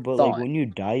 that's real. your But like thought. when you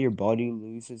die, your body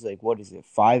loses like what is it,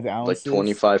 5 Like ounces?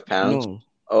 25 pounds. No,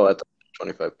 Oh, I thought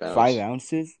 25 pounds. 5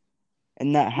 ounces,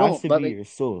 and that has No, to but, be like- your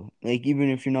soul. Like even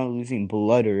if you're not losing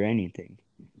blood or anything.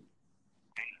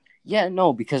 Yeah,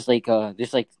 no, because like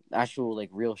there's like actual like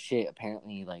real shit.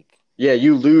 Apparently, like Yeah,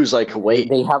 you lose like weight.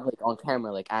 they have like on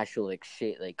camera like actual like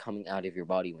shit like coming out of your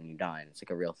body when you die, and it's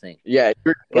like a real thing. Yeah,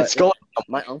 it's But- going.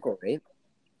 My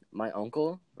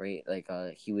uncle, right?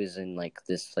 Like he was in like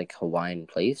this like Hawaiian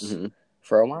place Mhm.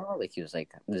 for a while. Like he was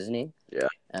like visiting. Yeah.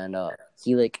 And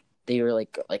he like they were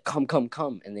like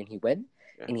come, and then he went.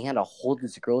 Yeah. And he had to hold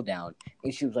this girl down,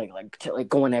 and she was like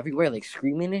going everywhere, like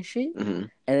screaming and shit. Mhm.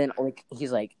 And then like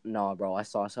he's like, "Nah, bro, I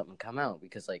saw something come out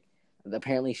because like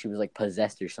apparently she was like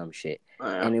possessed or some shit."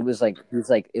 And it was like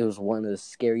it was one of the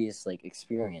scariest like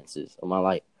experiences of my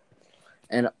life.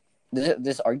 And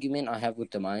this argument I have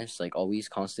with Demise like always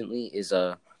constantly is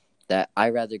that I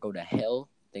rather go to hell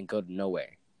than go to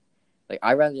nowhere. Like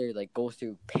I rather like go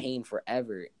through pain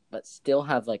forever but still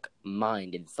have like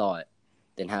mind and thought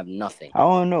than have nothing. I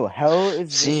don't know. Hell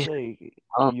is See, just like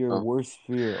I don't your know. worst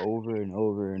fear over and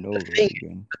over and over thing-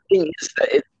 again. The thing is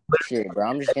that Shit, bro,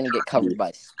 I'm just gonna get covered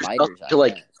by spiders. to,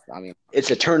 like- guess. I mean, it's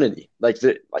eternity.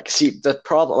 See the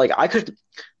problem. Like I could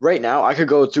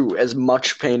go through as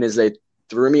much pain as they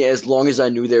threw me as long as I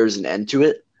knew there was an end to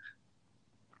it.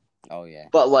 oh yeah,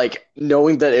 But like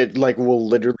knowing that it like will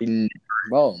literally.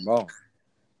 bro,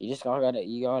 you just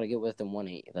gotta get with them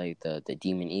like the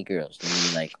demon e-girls, and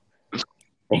then like,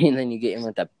 and then you get in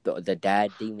with the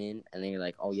dad demon, and then you're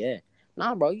like, oh yeah,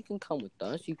 nah, bro, you can come with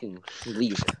us, you can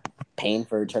leave pain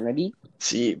for eternity.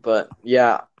 See, but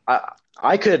yeah,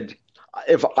 I could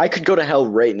if I could go to hell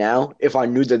right now if I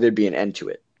knew that there'd be an end to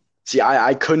it. See,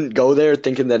 I couldn't go there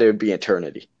thinking that it would be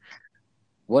eternity.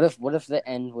 What if the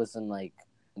end was in like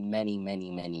many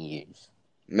years?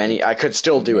 I could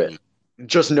still do it,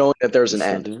 just knowing that there's an You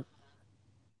still end. do?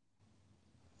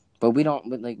 But we don't.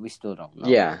 But like we still don't know.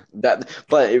 Yeah, but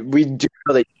we do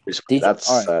know that. Did you- That's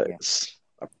alright, yeah. it's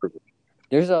a privilege.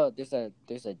 There's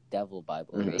a devil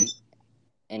Bible, Mhm. right?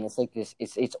 And it's like this.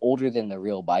 It's older than the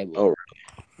real Bible. Oh,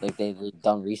 Like they've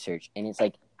done research, and it's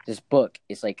like this book.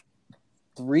 It's like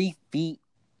 3 feet,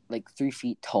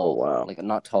 tall. Oh, wow. Like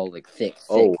not tall, like thick.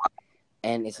 Oh, wow.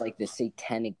 And it's like the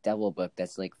satanic devil book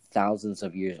that's like thousands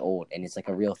of years old, and it's like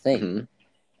a real thing. Mhm. And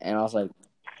And I was like,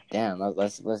 damn,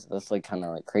 that's like kind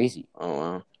of like crazy. Oh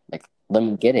wow. Like, let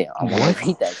me get it. I want What? to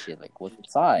read that shit. Like, what's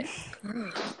inside?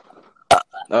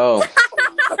 Oh,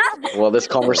 Well, this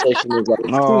conversation is like.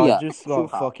 No, Yeah, I just too got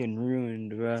hot. fucking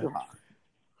ruined, bro. Too hot.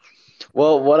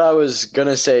 Well, what I was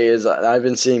gonna say is I've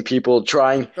been seeing people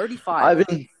trying. 35 I've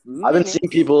been minutes. seeing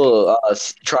people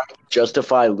trying to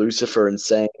justify Lucifer and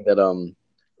saying that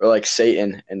or like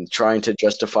Satan and trying to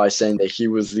justify saying that he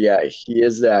is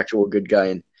the actual good guy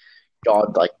and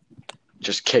God like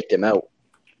just kicked him out.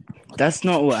 That's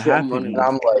not what Shit, I'm running.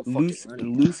 happened. I'm like,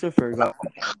 Lucifer got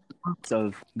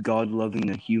of God loving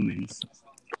the humans,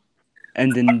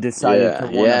 and then decided to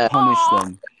want to yeah. punish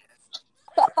them.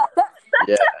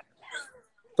 Yeah.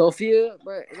 Sophia,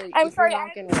 bro, like, I'm if sorry, you're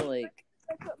not gonna like,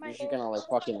 you're just gonna like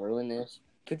fucking ruin this.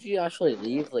 Could you actually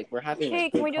leave? Like, we're having. Hey, a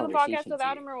can good we do the podcast conversation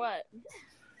without here. him or what?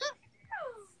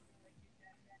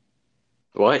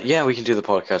 What? Yeah, we can do the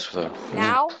podcast without.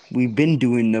 Now? We've been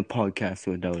doing the podcast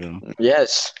without him.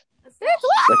 Yes.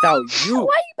 Without you.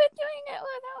 Why you been doing it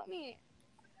without me?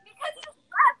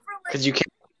 Because you can't.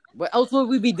 What else would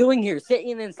we be doing here?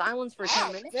 Sitting in silence for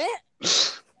 10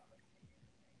 minutes?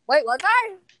 Wait, was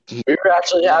I? We were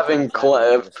actually having a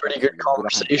pretty good We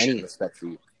don't have any conversation. respect for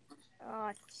you.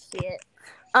 Oh shit.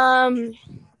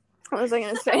 What was I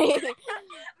gonna say?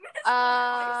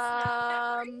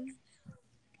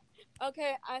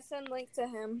 Okay, I send link to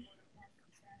him.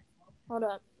 Hold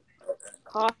up.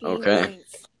 Copy Okay. link.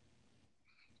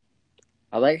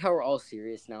 I like how we're all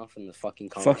serious now from the fucking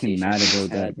Fucking conversation. mad we just about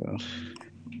that, had. bro.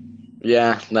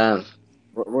 Yeah, man.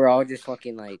 We're all just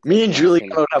fucking like. Me and Julie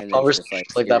laughing, would have and then it's just,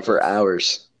 conversations like that for serious.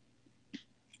 hours.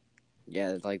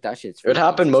 Yeah, like that shit's. It would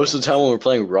happen freaking most of the time interesting. when we're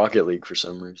playing Rocket League for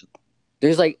some reason.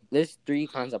 There's 3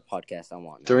 kinds of podcasts I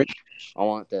want. Now. 3 I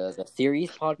want the series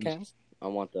podcast. I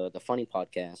want the funny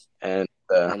podcast, and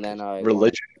then I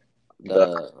religion.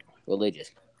 want the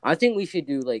religious. I think we should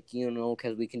do like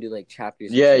because we can do like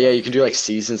chapters. Yeah, you can do like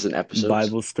seasons and episodes.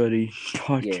 Bible study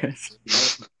podcast.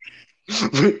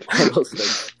 Bible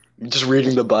study. Just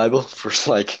reading the Bible for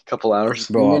like a couple hours.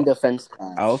 Bro, Demon defense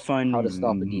class. I'll find How to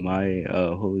stop a demon. my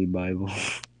Holy Bible.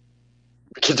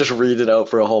 We can just read it out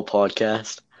for a whole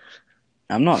podcast.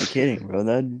 I'm not kidding, bro.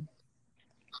 That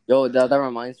Yo, that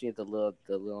reminds me of the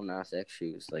Lil Nas X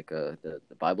shoes, like the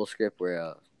Bible script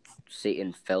where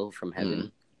Satan fell from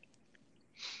heaven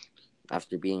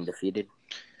after being defeated.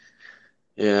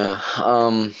 Yeah.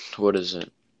 What is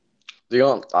it?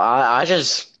 I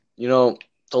just the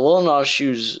Lil Nas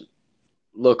shoes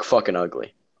look fucking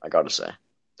ugly. I gotta say,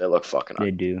 they look fucking they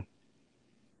ugly. do.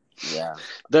 Yeah.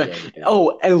 The Yeah, they do.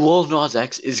 Oh, and Lil Nas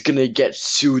X is gonna get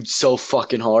sued so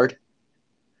fucking hard.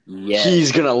 Yeah.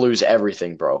 He's gonna lose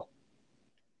everything, bro.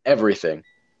 Everything.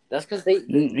 That's because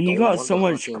He got so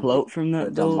much clout from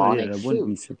that, the though. demonic Yeah, I wouldn't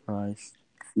be shoes. surprised.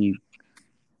 Yeah,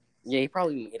 he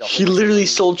probably made a He whole literally bunch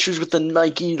of sold shoes with the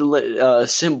Nike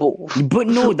symbol. But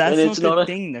no, that's And not it's the not a-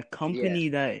 thing. The company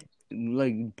that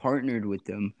like partnered with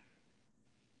them,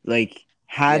 like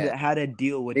had a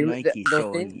deal with money. Nike. The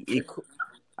So thing-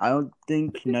 I don't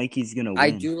think Nike's gonna win. I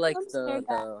do like I'm scared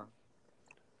the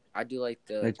I do like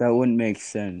the Like that wouldn't make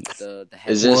sense. the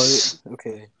Is headline. this?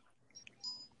 Okay.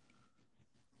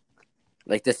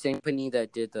 Like the same company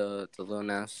that did the Lil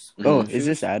Nas. Oh, shoes. is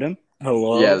this Adam?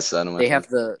 Hello? Yeah, this is Adam. They have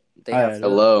the Hi,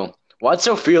 Hello. Why'd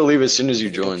Sophia leave as soon as you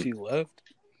She joined? left.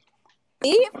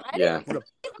 Eve? I Yeah. didn't-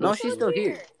 No, she's still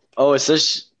here. Oh, it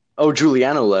says. Oh,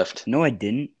 Giuliano left. No, I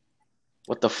didn't.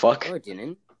 What the fuck? No, it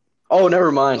didn't. Oh,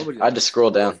 never mind. Nobody I had to scroll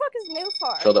Who the down. fuck is new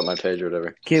for? Filled up my page or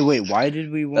whatever. Okay, wait. Why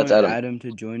did we want That's Adam. Adam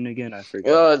to join again? I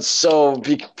forgot.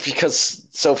 Because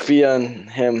Sophia and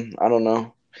him, I don't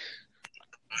know.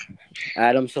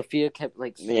 Adam, Sophia kept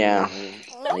like saying Yeah. her name,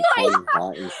 like calling him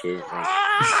hot and shit.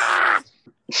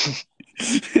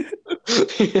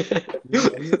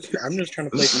 Like, I'm just trying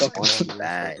to play fucking Minecraft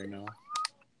Bad. right now.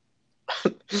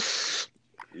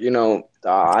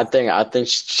 I think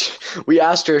we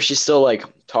asked her if she still like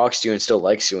talks to you and still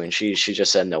likes you, and she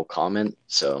just said no comment.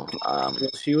 So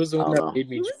She was the I one don't that know. made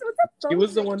me. Who's with the She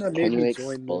was the one that made can you me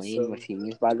join this. explain what she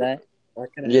means by that?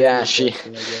 Yeah, she- I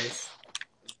guess.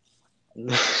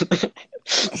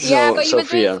 Yeah, but he was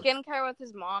Sophia. doing skincare with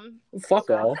his mom. Fuck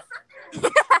off.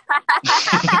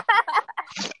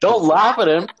 Don't laugh at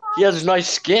him. He has nice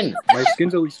skin. My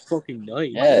skin's always fucking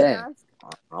nice. Yeah.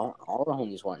 All the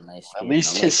homies want nice skin. At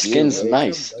least Unlike his you, skin's I have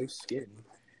nice. nice skin.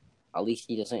 At least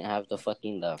he doesn't have the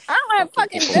fucking I don't have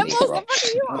fucking people dimples. bro. What the fuck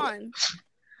are you on?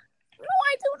 No,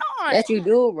 I do not. Yes, you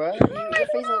do, bro. No, Your I face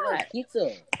do looks not. like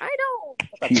pizza. I don't.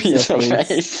 Pizza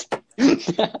face.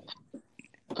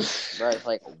 Bro, it's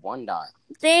like 1 dot,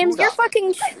 James, you're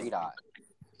fucking 3 dot.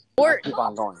 short. Keep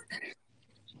on going.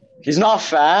 He's not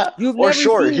fat You've or never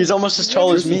short. seen- He's almost as you've tall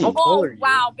never as me. seen- Oh,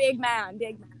 wow, big man,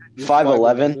 big man. You're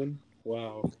 5'11".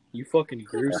 Wow. You fucking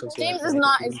grew since James last is night.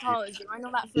 not as tall as you. I know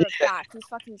that for a fact. He's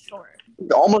fucking short. He's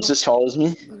almost as tall as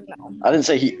me. No. I didn't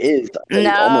say he is. I said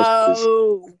he's almost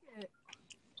No.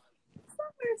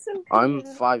 I'm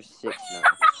 5'6"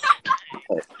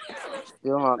 now.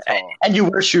 Still not tall. and you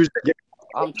wear shoes. that get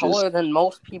I'm inches. taller than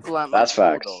most people at my That's school,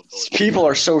 facts. though. So People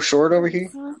are so short over here.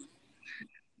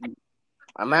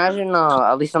 imagine,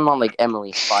 at least I'm not like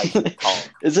Emily, 5 feet tall.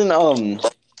 Isn't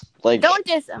like Don't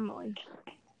diss Emily.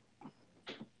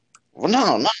 well,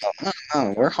 no,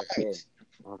 we're I'm kidding. homies.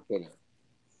 I'm kidding.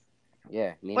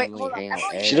 Yeah, me and Wait, Emily hold on. hang out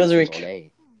Emily- every She doesn't even single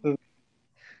day.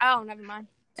 Oh, never mind.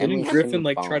 Didn't Emily's Griffin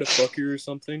single like try to phone. fuck you or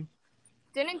something?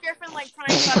 Didn't Griffin like try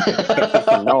and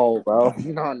fuck you? No, bro.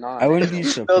 No. I wouldn't be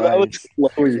No, that was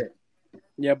surprised. Chloe.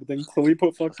 Yeah, but then Chloe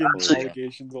put fucking Yeah.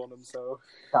 allegations on him, so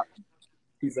Stop.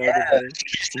 he's out of there.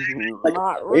 Like,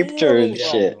 Not raped her and really,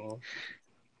 bro. shit. No,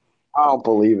 I don't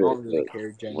believe I don't really it.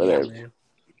 care, Whatever. genuinely.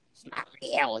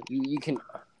 Yeah,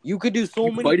 you could do so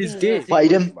You many bite his things in dick. that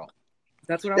Bite him? situation, bro.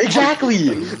 That's what I was Exactly.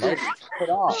 Put it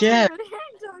off. Yeah.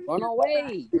 Run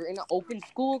away. You're in an open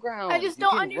school ground. I just You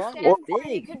don't can run. understand You're why you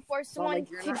big. could force Not someone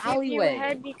like you're in to an give you a alleyway.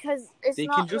 head because it's They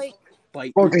can not just like.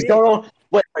 bite Oh, your just dick. don't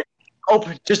wait.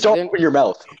 Just don't Then- open your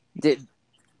mouth.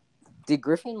 Did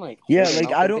Griffin like? Yeah, hold her like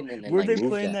mouth I open don't. and then, Were like, they move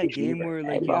playing that to game her where head,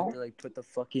 like you bro? have to like put the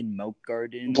fucking milk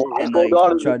guard in and Blindfold like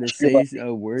on try and to you're say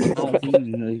a word or something?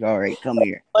 And like, all right, come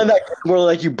here. And that where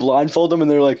like you blindfold them and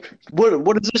they're like, what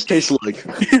does this taste like?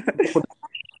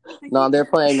 No, they're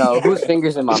playing. Whose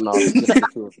fingers in my mouth? Just the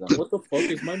two of them. What the fuck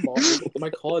is my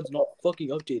COD's not fucking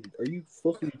updated? Are you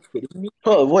fucking kidding me?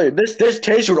 Oh wait, this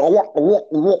tastes good. Oh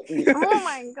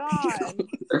my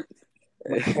god.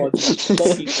 My COD's not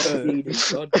fucking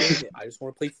updated. God damn it! I just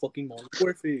want to play fucking Modern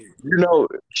Warfare. You know,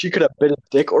 she could have bit his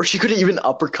dick, or she could have even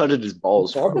uppercutted his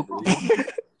balls. Probably.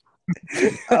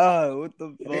 Oh, what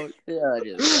the fuck? Yeah,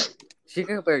 just like, she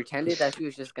could have pretended that she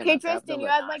was just gonna. Okay, grab Tristan, them, you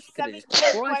but had nah, like she coulda 7 just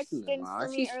quick crushed him, questions nah. for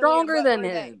me She's earlier. stronger What than were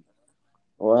they? him.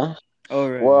 What? All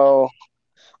right. Well,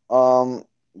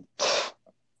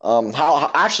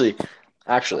 how actually,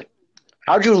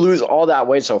 how'd you lose all that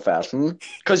weight so fast?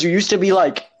 Because you used to be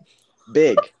like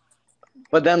big,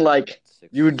 but then like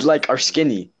you like are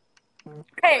skinny.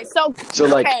 Okay, so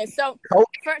like, oh.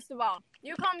 first of all,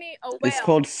 you call me a whale. It's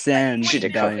called sand She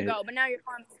did diet. ago, but now you're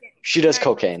calling me skinny. She does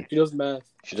cocaine. She does math.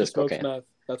 She does smokes cocaine. meth.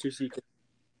 That's her secret.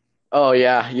 Oh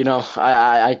yeah, you know,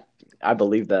 I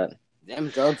believe that. Them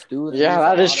drugs do. they Yeah, use a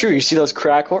that is lot of true. You it. see those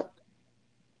crack whores?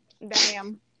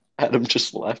 Damn. Adam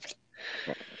just left.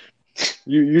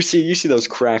 You see those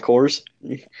crack whores?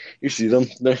 You see them?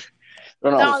 They're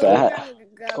not fat.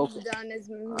 Done is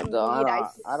I don't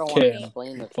want Okay, to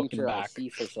explain the fucking future I back. see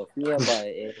for Sophia, but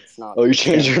it's not. Oh, you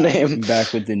changed your name.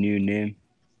 Back with the new name.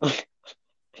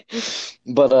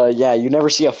 But yeah, you never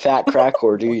see a fat crack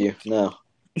whore, do you? No.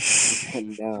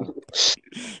 No.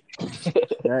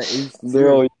 That is They're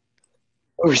true.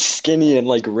 always skinny and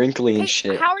like wrinkly and Hey,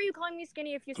 shit. how are you calling me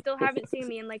skinny if you still haven't seen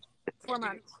me in like 4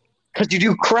 months? Cause you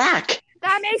do crack.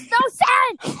 That makes no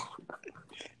sense!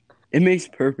 It makes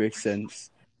perfect sense.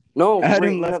 No,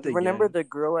 Adam left remember again. the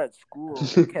girl at school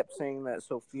who kept saying that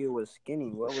Sophia was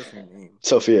skinny? What was her name?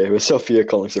 Sophia. It was Sophia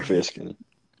calling Sophia skinny.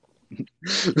 No,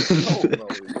 bro.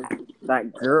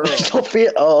 That girl.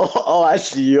 Sophia. Oh, I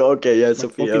see you. Okay, yeah, My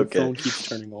Sophia. fucking Okay. phone keeps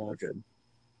turning off.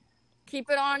 Keep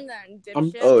it on then,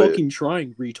 I'm dipshit. Oh, fucking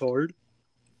trying, retard.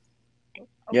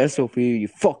 Yeah, Sophia, you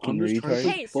fucking I'm just trying to-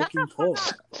 retard. Hey, shut the fucking fuck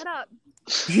up. Shut up.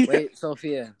 Wait,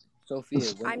 Sophia, I'm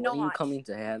when are you not. coming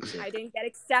to Hampton? I didn't get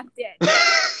accepted.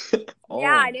 Oh,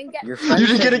 Yeah, I didn't get your You friend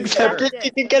didn't said get you were. accepted.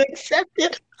 You didn't get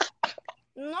accepted.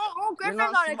 No, Griffin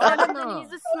not got smart accepted and enough.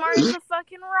 he's as smart as a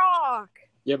fucking rock.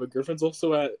 Yeah, but Griffin's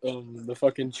also at the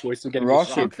fucking choice of getting Rock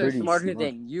a shit Rocks are pretty smarter smart.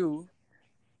 than you.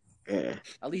 Yeah.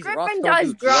 At least Griffin Rocks don't does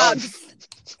do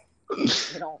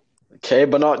drugs. They don't. Okay,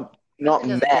 but not Griffin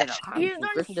doesn't meth. get a- He's done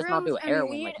Griffin does not do shrooms and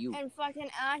heroin weed like you. and fucking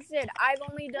acid. I've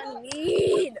only done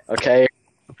weed. Okay.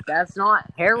 That's not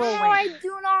heroin. No, I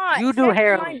do not. You do Except for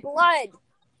heroin. my blood.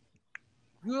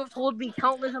 You have told me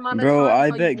countless amount of Bro, times I how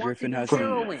you bet want Griffin to do hasn't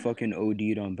heroin. fucking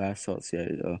OD'd on bath salts yet,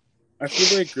 though. I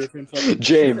feel like Griffin fucking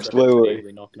James, shoots at it wait.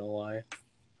 daily, not gonna lie.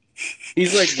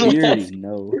 He's like We already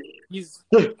know. he's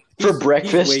For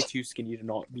breakfast. He's way too skinny to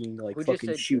not be in like Who just fucking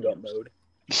said shoot up James? mode.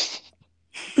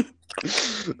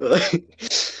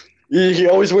 He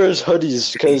always wears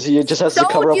hoodies because he just has to So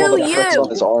cover up all the do cuts you. on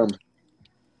his arm.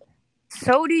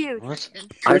 So do you. What?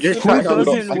 I just Who tried to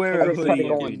doesn't look- wear a I tried to hoodie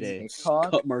go every on day?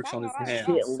 TikTok. Cut marks on his hands.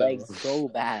 Shit so- legs so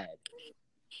bad.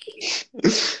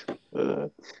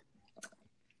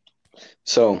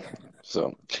 So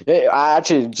So, hey,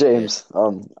 actually, James,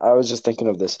 I was just thinking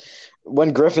of this.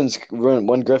 When Griffin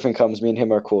comes, me and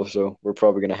him are cool, so we're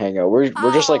probably gonna hang out. We're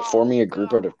just like forming a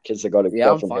group out of kids that got kicked Yeah,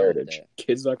 out I'm from fine with Heritage. that.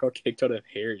 Kids that got kicked out of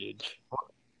Heritage.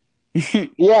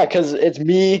 Yeah, because it's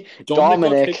me, Dominic got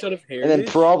Dominic, kicked out of and then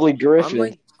Heritage? probably I'm Griffin.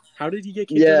 like, How did he get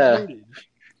kicked out Yeah. of Heritage?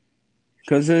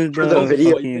 Because of For the the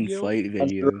video. fucking flight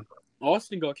video.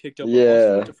 Austin got kicked out, but Yeah.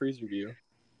 Austin went to Fraser View.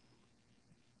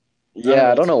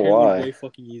 Yeah, I don't it's know apparently why. way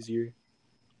fucking easier.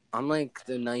 I'm like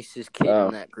the nicest kid Oh.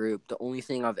 in that group. The only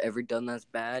thing I've ever done that's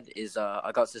bad is I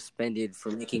got suspended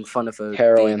for making fun of a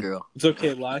Heroin. gay girl. It's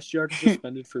okay. Last year I got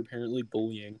suspended for apparently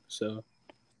bullying, so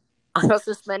I got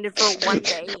suspended for 1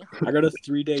 day. I got a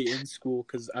 3-day in school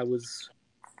because I was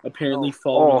apparently Oh.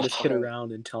 following this kid Okay.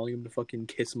 around and telling him to fucking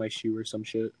kiss my shoe or some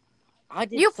shit. I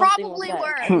did You something probably like that.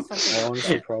 were. I did something I like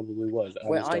honestly that. probably was.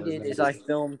 What just I don't did is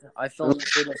remember. I filmed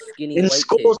little skinny In white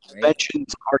school, kids, right?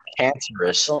 suspensions are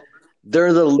cancerous. So,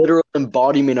 They're the literal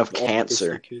embodiment of All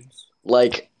cancer. pussy kids.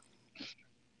 Like,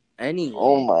 anyway,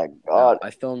 oh my god.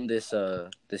 I filmed this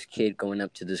this kid going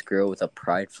up to this girl with a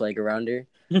pride flag around her,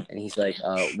 and he's like,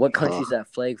 "What country's that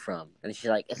flag from?" And she's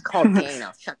like, "It's called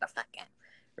Ghana." Shut the fuck up,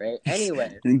 right?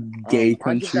 Anyway, Gay I give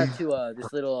country. that to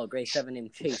this little grade 7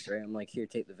 named Chase, right? I'm like, "Here,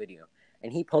 take the video,"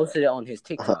 and he posted it on his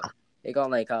TikTok. It got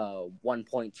like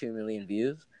 1.2 million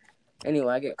views.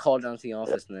 Anyway, I get called down to the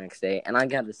office the next day, and I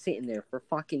got to sit in there for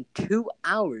fucking 2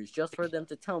 hours just for them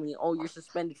to tell me, "Oh, you're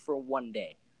suspended for 1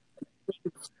 day."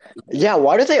 Yeah,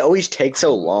 why do they always take so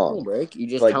Cool long? break. You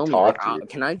just Like, tell me, talk like, to you.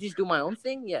 can I just do my own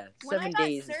thing? Yeah, When I 7 got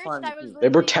days is searched, fine I with was me. They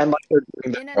pretend like they're doing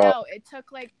in their and job. out. It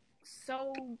took like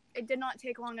it did not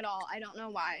take long at all. I don't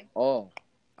know why. Oh,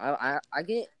 I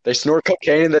get They snort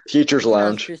cocaine in the teacher's Can I ask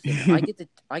lounge. Tristan,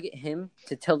 I get him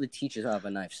to tell the teachers I have a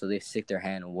knife, so they stick their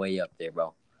hand way up there,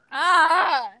 bro.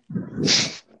 Ah!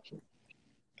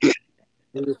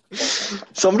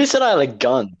 Somebody said I had a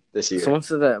gun this year. Someone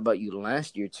said that about you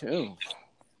last year too.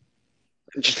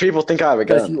 Just people think I have a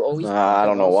Because gun. you always I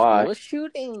don't know why. School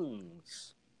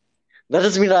shootings. That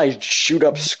doesn't mean I shoot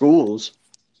up schools.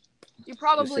 You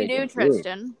probably You're do, saying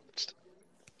Tristan.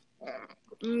 I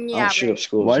Yeah, don't shoot up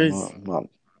schools. Why I'm does- not-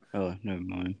 I'm Oh, never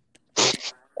mind.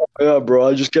 not- Yeah, bro,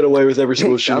 I just get away with every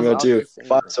school shooting I was do. just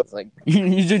saying, So it's like,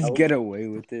 You just Oh. get away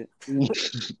with it.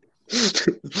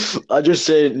 I just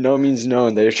say no means no,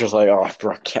 and they're just like, oh,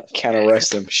 bro, can't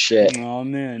arrest him. Shit. Oh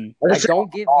man. I I just,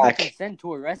 don't give you black. consent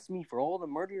to arrest me for all the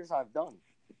murders I've done.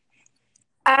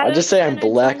 I just say I'm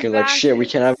black and like shit. We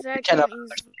can't have.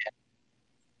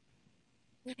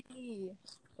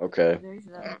 Okay.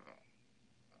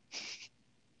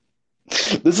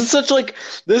 This is such like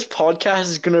this podcast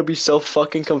is gonna be so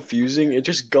fucking confusing. It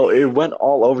went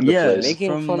all over the Yeah, place.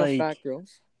 Making from, fun like- of fat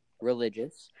girls,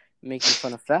 religious. Making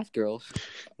fun of fat girls.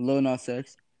 Low not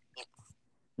sex.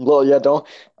 Well, yeah, don't.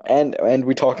 And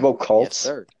we talked about Yes, cults.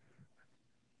 sir.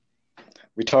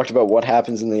 We talked about what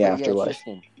happens in the But yeah, afterlife.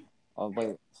 Tristan. Oh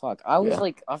wait, fuck. I was Yeah.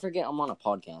 like, I forget I'm on a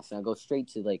podcast and I go straight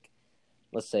to like,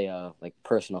 let's say like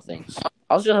personal things.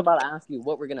 I was just about to ask you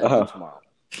what we're gonna Uh-huh. do tomorrow.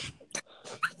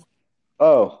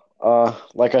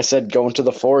 Like I said, go into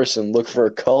the forest and look for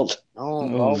a cult. Oh, Oh,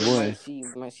 well, we boy.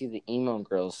 might see the emo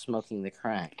girls smoking the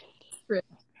crack. Wait,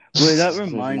 that Not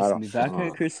reminds a me. Back fun.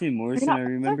 at Christian Morrison, I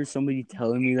remember somebody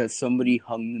telling me that somebody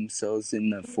hung themselves in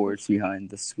the forest behind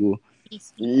the school.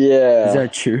 Is Yeah.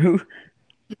 that true?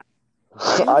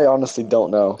 I honestly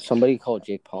don't know. Somebody called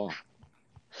Jake Paul.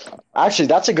 Actually,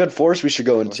 that's a good forest we should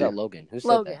go Or was that into. Logan? Who said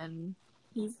Logan.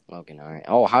 that? Logan, all right.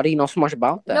 Oh, how do you know so much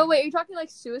about that? No, wait, you're talking like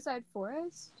Suicide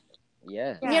Forest?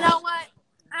 Yeah. Yeah. You know what?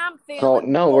 I'm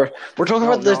feeling. No, we're talking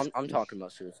No, about this. I'm talking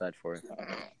about Suicide Forest.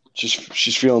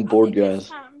 She's feeling bored,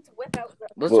 guys.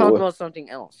 Let's What- talk what? about something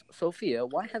else. Sophia,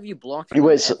 why have you blocked Hey, me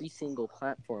wait, on so- every single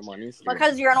platform on Instagram?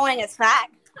 Because you're annoying as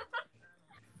fact.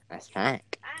 That's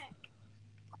fact.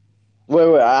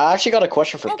 Wait. I actually got a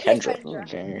question for Okay, Kendra. Kendra.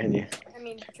 Okay, can you- I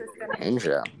mean, Tristan.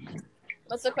 Kendra.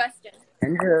 What's the question?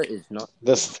 Kendra is not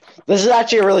This is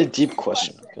actually a really deep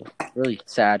question. Okay. really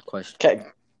sad question.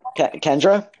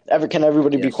 Kendra, can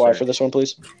everybody be Yes, quiet sir. for this one,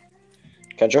 please?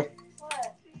 Kendra.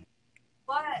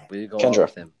 What? We go Kendra.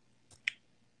 off with him.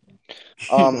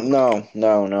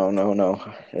 No.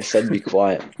 I said be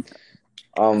quiet.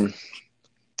 You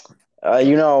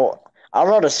know, I don't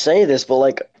know how to say this, but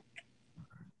like,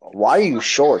 why are you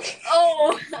short?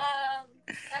 Oh,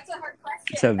 that's a hard question.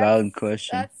 It's a valid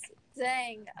question. That's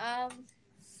dang.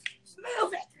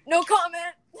 No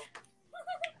comment.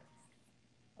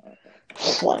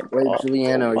 Wait,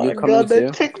 Juliana, are you my coming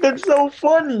God, too? That's so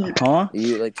funny. Huh? Are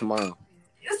you like tomorrow?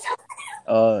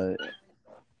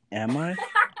 Am I?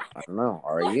 I don't know.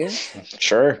 Are you?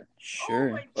 Sure.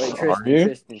 Sure. Wait, Are you?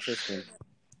 Tristan.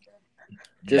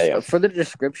 Just Yeah. for the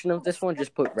description of this one,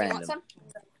 just put random.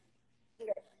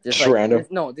 Just Just random.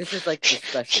 This is like the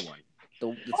special one.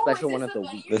 The special one of the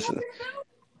week. This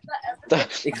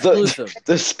is Exclusive.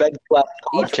 the Sped Class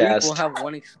Each week podcast. we'll have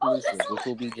one exclusive, which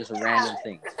will be just random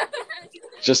things.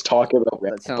 Just talking about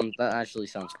random. That actually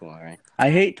sounds cool, right? I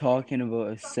hate talking about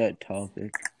a set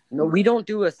topic. No, we don't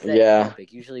do a set Yeah.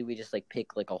 topic. Usually we just like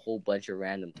pick like a whole bunch of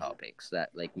random topics that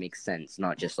like make sense,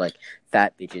 not just like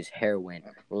fat bitches, heroin,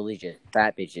 religious,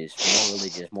 fat bitches, more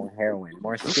religious, more heroin,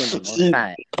 more skinny, more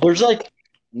fat. There's like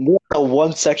more than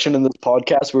one section in this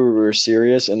podcast where we were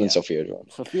serious, and then Sophia joined.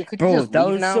 Sophia, could Bro, you just that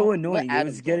leave was now? so Let annoying. It Adam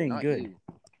was join, getting not good. you.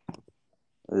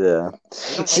 Yeah.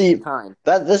 Don't See, waste time.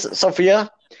 this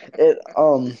Sophia,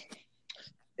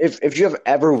 if you have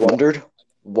ever wondered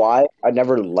why I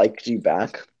never liked you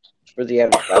back, it's for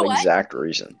that What? exact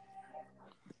reason.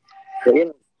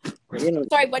 Sorry,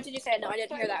 what did you say? No, I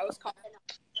didn't hear that. I was calling.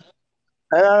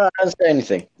 I didn't say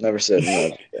anything. Never said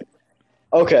no.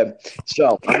 Okay,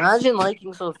 so Imagine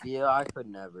liking Sophia. I could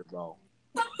never, bro.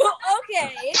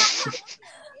 Okay.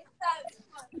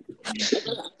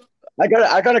 I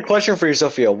got a question for you,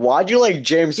 Sophia. Why'd you like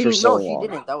James for so She long?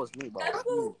 didn't. That was me,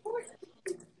 bro.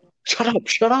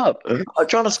 Shut up. I'm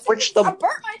trying to switch I the burnt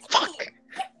my teeth. fuck. Guys,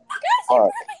 All I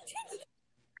right. burnt my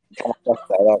teeth. Fuck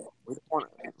that up. We don't wanna-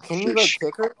 Can you like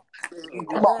kick her? Can you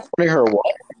do I'm that? offering her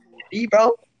what? E,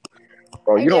 bro?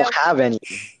 Bro, you don't have any.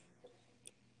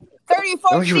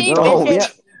 34 No, you feet, don't.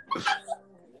 bitches.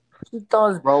 She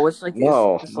does, bro. It's like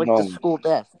No, it's like no. the school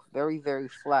desk. Very, very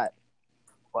flat.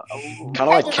 Kind of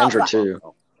like Kendra, too.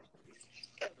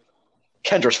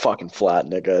 Kendra's fucking flat,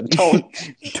 nigga.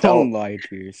 Don't lie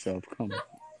to yourself. Come on.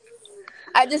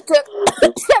 I just took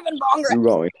 7 bong Keep rips.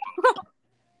 going.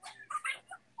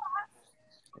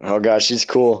 Oh, God, she's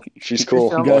cool. She's cool.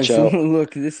 Guys, Watch out.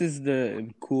 Look, this is the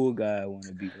cool guy I want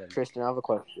to be like. Tristan, I have a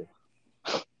question.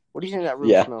 What do you think that room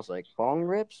Yeah. smells like? Bong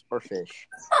rips or fish?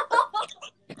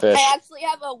 Fish. I actually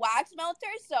have a wax melter,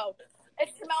 so it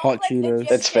smells Hot like Cheetos. the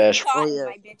gym It's fish. cotton, Oh, yeah.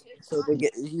 my bitches. So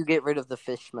you get rid of the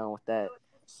fish smell with that.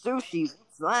 Sushi,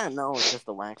 no, it's just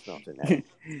a wax melter now.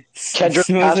 Kendra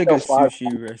smells like a passed out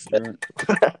sushi restaurant.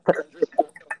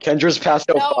 Kendra's passed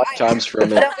out No, 5 times for a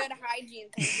minute. Good hygiene,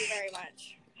 thank you very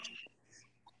much.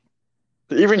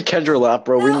 Even Kendra laughed,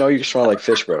 bro. We know you smell like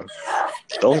fish, bro.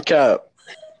 Don't cap.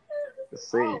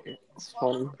 See, it's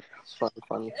funny. It's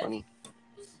funny.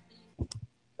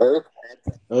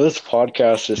 This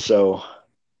podcast is so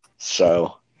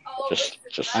just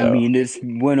so. I mean, this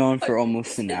went on for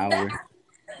almost an hour.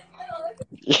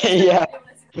 Yeah.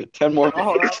 10 more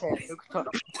Oh, minutes. okay.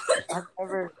 I've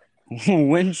never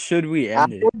When should we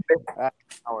end it?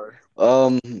 hour.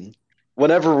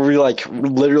 Whenever we like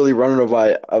literally run out of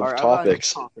Alright, I got a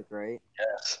topics. topic, right?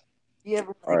 Yes. You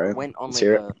ever Alright, went on let's like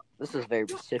hear it. a? This is very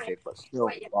specific, but still,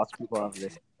 lots of people have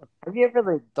this. Have you ever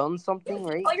like done something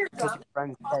right? Because your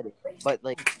friend said it, but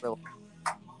like,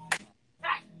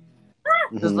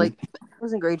 because Mhm. like I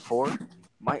was in grade 4.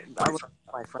 I was with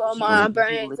my friend. Oh, my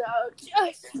brain's out.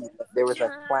 Just There was a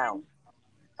clown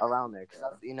around there, 'cause,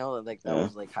 you know, like that Yeah.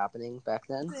 was like happening back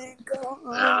then.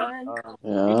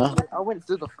 Yeah. I went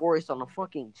through the forest on a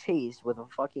fucking chase with a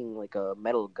fucking like a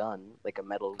metal gun, like a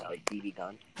metal like BB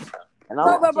gun, and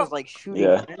I was just like shooting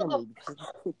Yeah. an enemy because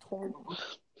it told me.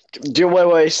 Dude,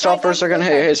 wait. Stop for a second.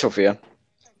 Hey, Sophia.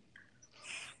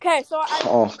 Okay, so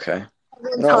Oh, okay.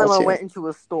 One No, time let's I hear went into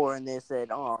a store and they said,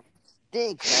 "Oh,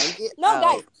 stinks, man, get no, out."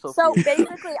 guys. So Sophia.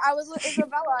 basically, I was with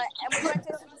Isabella,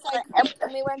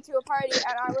 and we went to a party,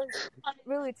 and I was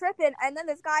really tripping. And then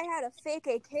this guy had a fake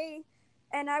AK,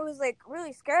 and I was like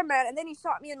really scared, man. And then he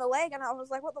shot me in the leg, and I was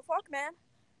like, "What the fuck, man?"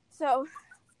 So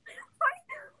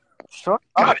Shut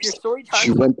up, your story time.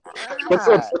 She went to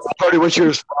a party with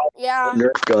your yeah,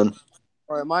 Nerf gun.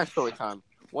 Alright, my story time.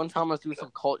 One time I was doing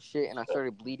some cult shit and I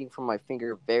started bleeding from my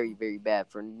finger very, very bad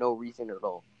for no reason at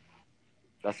all.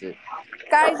 That's it.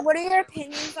 guys, what are your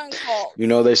opinions on cults? You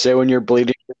know, they say when you're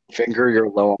bleeding your finger, you're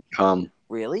low on cum.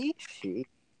 Really? Shit.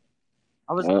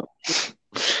 I was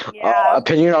Yeah.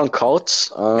 Opinion on cults?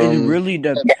 It really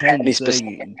be depends.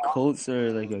 specific. Like, cults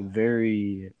are like a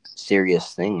very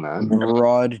serious thing, man.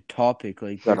 broad topic.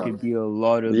 Like, there could be a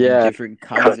lot of Yeah. different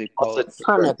kinds of cults. What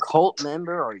kind of cult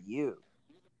member are you?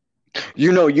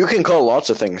 You know, you can call lots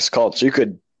of things cults. You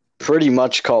could pretty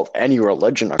much call any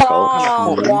religion a cult.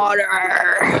 Oh, Mhm.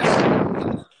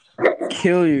 water.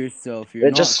 Kill yourself. You're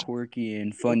It not just- quirky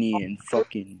and funny and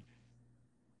fucking.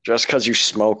 Just because you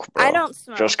smoke, bro. I don't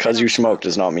smoke. Just because you smoke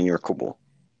does not mean you're cool.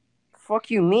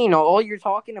 Fuck you mean? All you're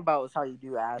talking about is how you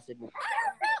do acid.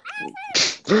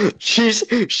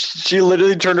 She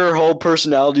literally turned her whole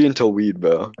personality into weed,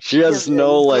 bro. She has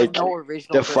no like no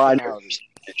original defined personality.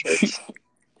 traits.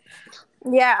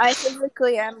 Yeah, I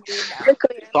physically am weed now.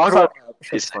 Talk about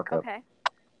Shut the fuck up. Okay.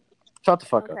 Shut the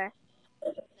fuck up. Okay.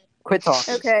 Quit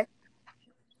talking. Okay.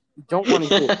 You don't want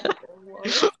to hear.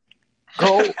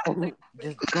 Go.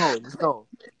 Just go. Just go.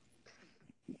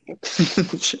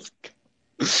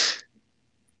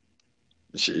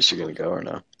 Is she gonna go or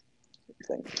no?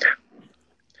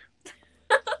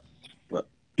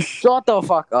 Shut the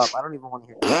fuck up. I don't even want to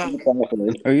hear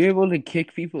that. Are you able to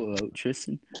kick people out,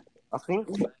 Tristan? I think.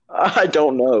 I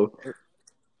don't know.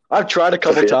 I've tried a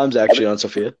couple times actually on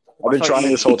Sophia. I've been trying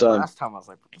this whole time. Last time I was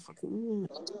like, what the fuck?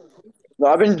 No,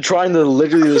 I've been trying to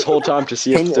literally this whole time to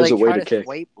see Can if you, there's a way try to kick.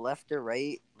 Swipe left or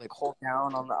right, like hold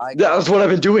down on the icon. That's what I've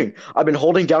been doing. I've been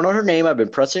holding down on her name. I've been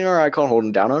pressing her icon,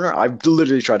 holding down on her. I've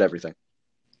literally tried everything.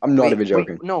 I'm not even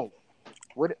joking. No.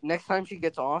 What? Next time she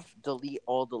gets off, delete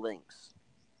all the links.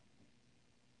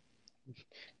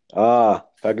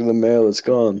 Back in the mail, it's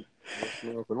gone.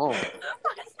 No.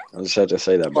 I just had to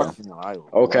say that, bro. Fucking I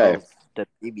Okay. love the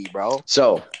baby, bro.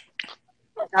 So,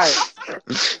 Guys,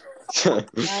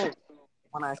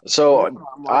 so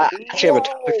I actually have a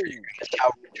topic for you. That's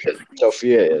how rich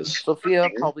Sophia is. Sophia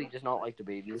probably does not like the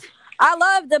baby. I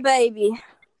love the baby.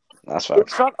 That's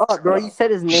facts. Shut up, bro. You said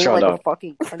his name Shut like up. a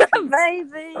fucking country.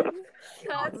 Baby.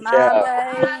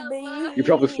 My baby. You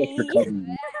probably fucked your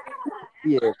cousin.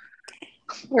 Yeah.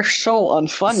 You're so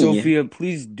unfunny. Sophia,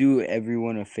 please do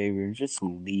everyone a favor and just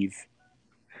leave.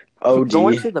 OD. Go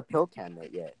into the pill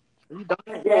cabinet yet. Are you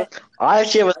done yet? I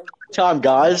actually have a time,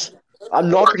 guys. I'm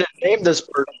not going to name this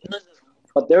person,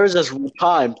 but there was this one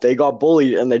time they got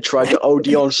bullied and they tried to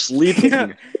OD on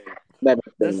sleeping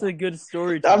medicine. That's a good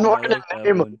story. I'm not going to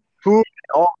name one. who,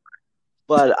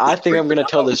 but I think I'm going to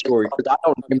tell this story because I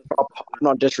don't name drop. I'm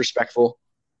not disrespectful,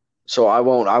 so I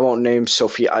won't name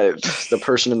Sophia, the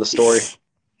person in the story.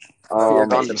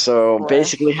 So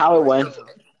basically, how it went.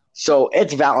 So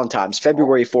it's Valentine's,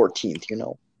 February 14th. You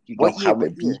know how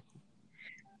it be.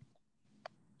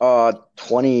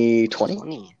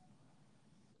 2020.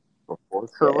 Before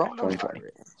Corona. 2020.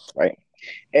 Right.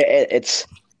 It's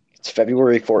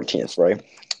February 14th, right?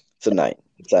 It's a night.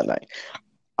 It's that night.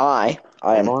 I'm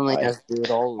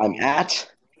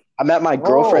at my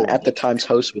girlfriend at the time's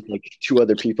house with like 2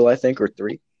 other people, I think, or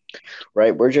 3.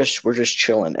 Right? We're just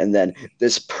chilling, and then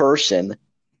this person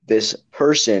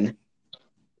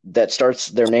that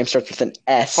their name starts with an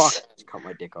S. Fuck. Cut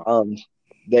my dick off.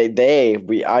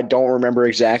 I don't remember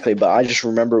exactly, but I just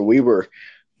remember we were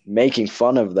making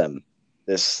fun of them.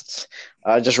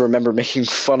 I just remember making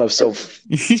fun of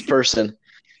this person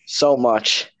so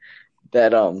much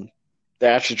that they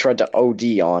actually tried to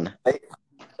OD on.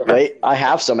 Wait, I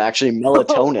have some actually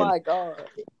melatonin. Oh my god.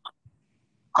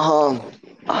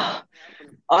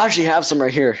 I actually have some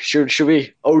right here. Should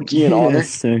we OD in honor? Yes,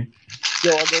 sir.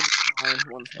 Yo, I'll go to mine.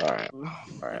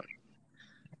 All right.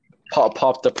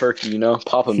 Pop the perky,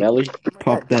 pop a melly.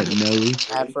 Pop that melly.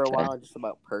 Had for a while just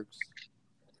about perks.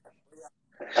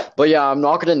 But yeah, I'm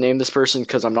not gonna name this person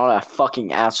because I'm not a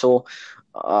fucking asshole.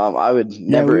 I would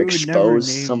never expose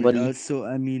somebody. So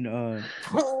I mean, the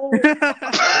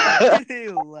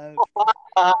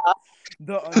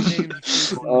unnamed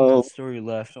person in the story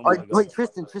left. Oh my God. Wait,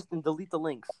 Tristan, delete the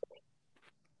links.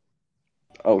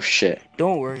 Oh shit!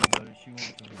 Don't worry about it. She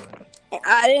won't come back.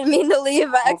 I didn't mean to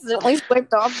leave. I accidentally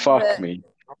swiped off. Fuck me.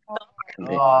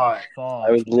 Oh,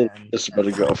 I was literally just about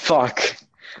to go. Fuck.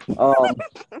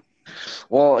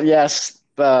 Well, yes.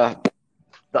 The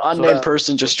unnamed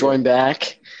person just joined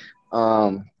back.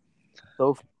 But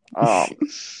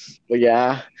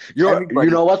yeah, you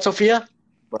know what, Sophia?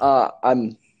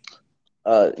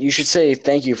 You should say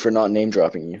thank you for not name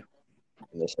dropping you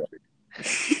in this story.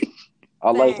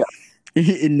 I like it.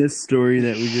 In this story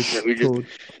that we just told.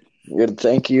 Good,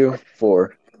 thank you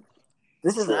for.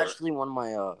 This is actually one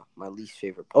of my least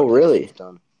favorite. Oh, really?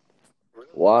 Done.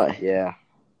 Why? Yeah.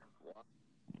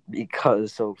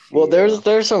 Because Sophia. Well,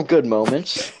 there's some good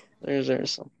moments.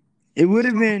 There's some. It would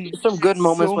have been some good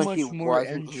moments so when much she more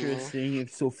wasn't interesting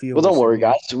if Sophia. Well, don't worry,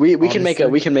 here. guys. We can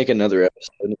make another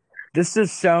episode. This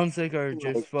just sounds like our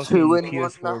just fucking 2 in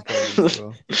PS4 parties,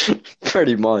 bro.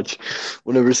 Pretty much.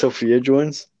 Whenever Sophia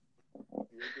joins,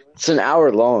 it's an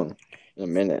hour long. In a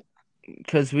minute.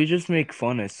 Because we just make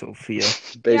fun of Sophia.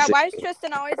 Basically. Yeah, why does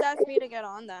Tristan always ask me to get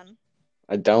on then?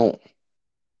 I don't.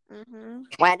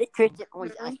 Why did Tristan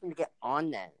always ask me to get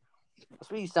on then? That's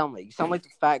what you sound like. You sound like the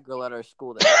fat girl at our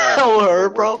school. Tell her,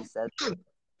 bro.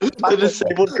 The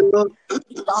disabled girl.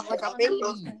 You sound like a baby.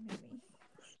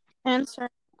 Answer.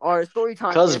 All right, story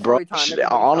time. Because, Okay, bro, story time. Everybody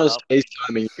on shut his up.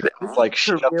 FaceTiming, This like, is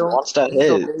shut up, real. wants that This is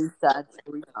a hit. very sad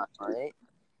story time, alright?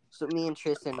 So me and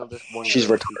Tristan know this one She's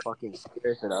girl. retarded. She fucking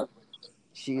scares it up.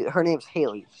 Her name's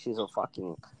Haley. She's a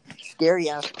fucking scary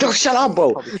ass. Dude, shut up,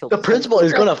 bro. The principal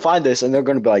is gonna find this, and they're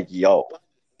gonna be like, "Yo,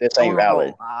 this ain't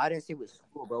valid." I didn't say it was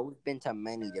school, bro. We've been to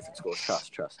many different schools.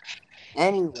 Trust.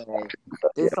 Anyway,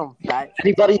 there's some fat.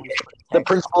 Anybody, the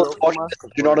principal is watching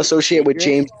this, do not associate with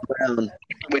James Brown.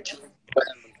 Shut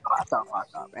the fuck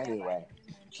up. Anyway,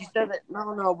 she said that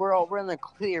we're in the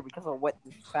clear because of what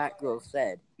this fat girl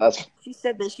said. She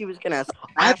said that she was gonna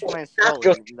smash my skull.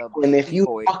 And if you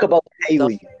talk about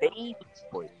Haley, the baby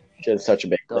boy. she has such a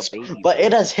big The list. baby But boy.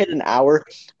 it has hit an hour.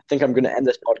 I think I'm gonna end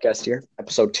this podcast here,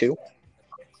 episode 2.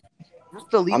 Just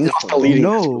delete I'm this not one. deleting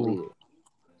No. this. Delete it.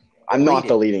 I'm not Delete it.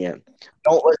 deleting it.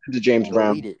 Don't listen to James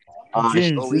Brown. Delete it.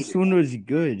 James, delete this it. one was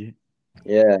good.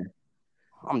 Yeah.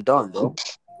 I'm done, bro.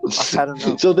 I've had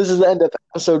enough. So this is the end of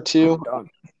episode 2. I'm done.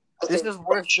 This is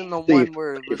worse than the Leave. one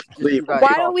where it's just Leave. you guys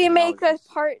Why don't we talking. make Now a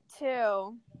part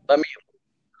 2?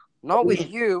 not with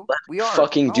you. We are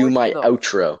Fucking not do with my you, though.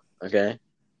 outro, okay?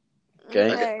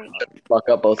 Okay. Fuck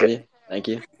up, both of you. Thank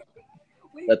you.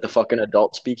 Let the fucking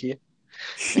adult speak here.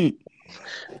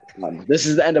 This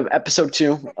is the end of episode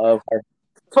 2 of our.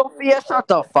 Sophia, shut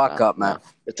the fuck up, man.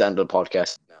 It's the end of the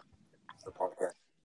podcast.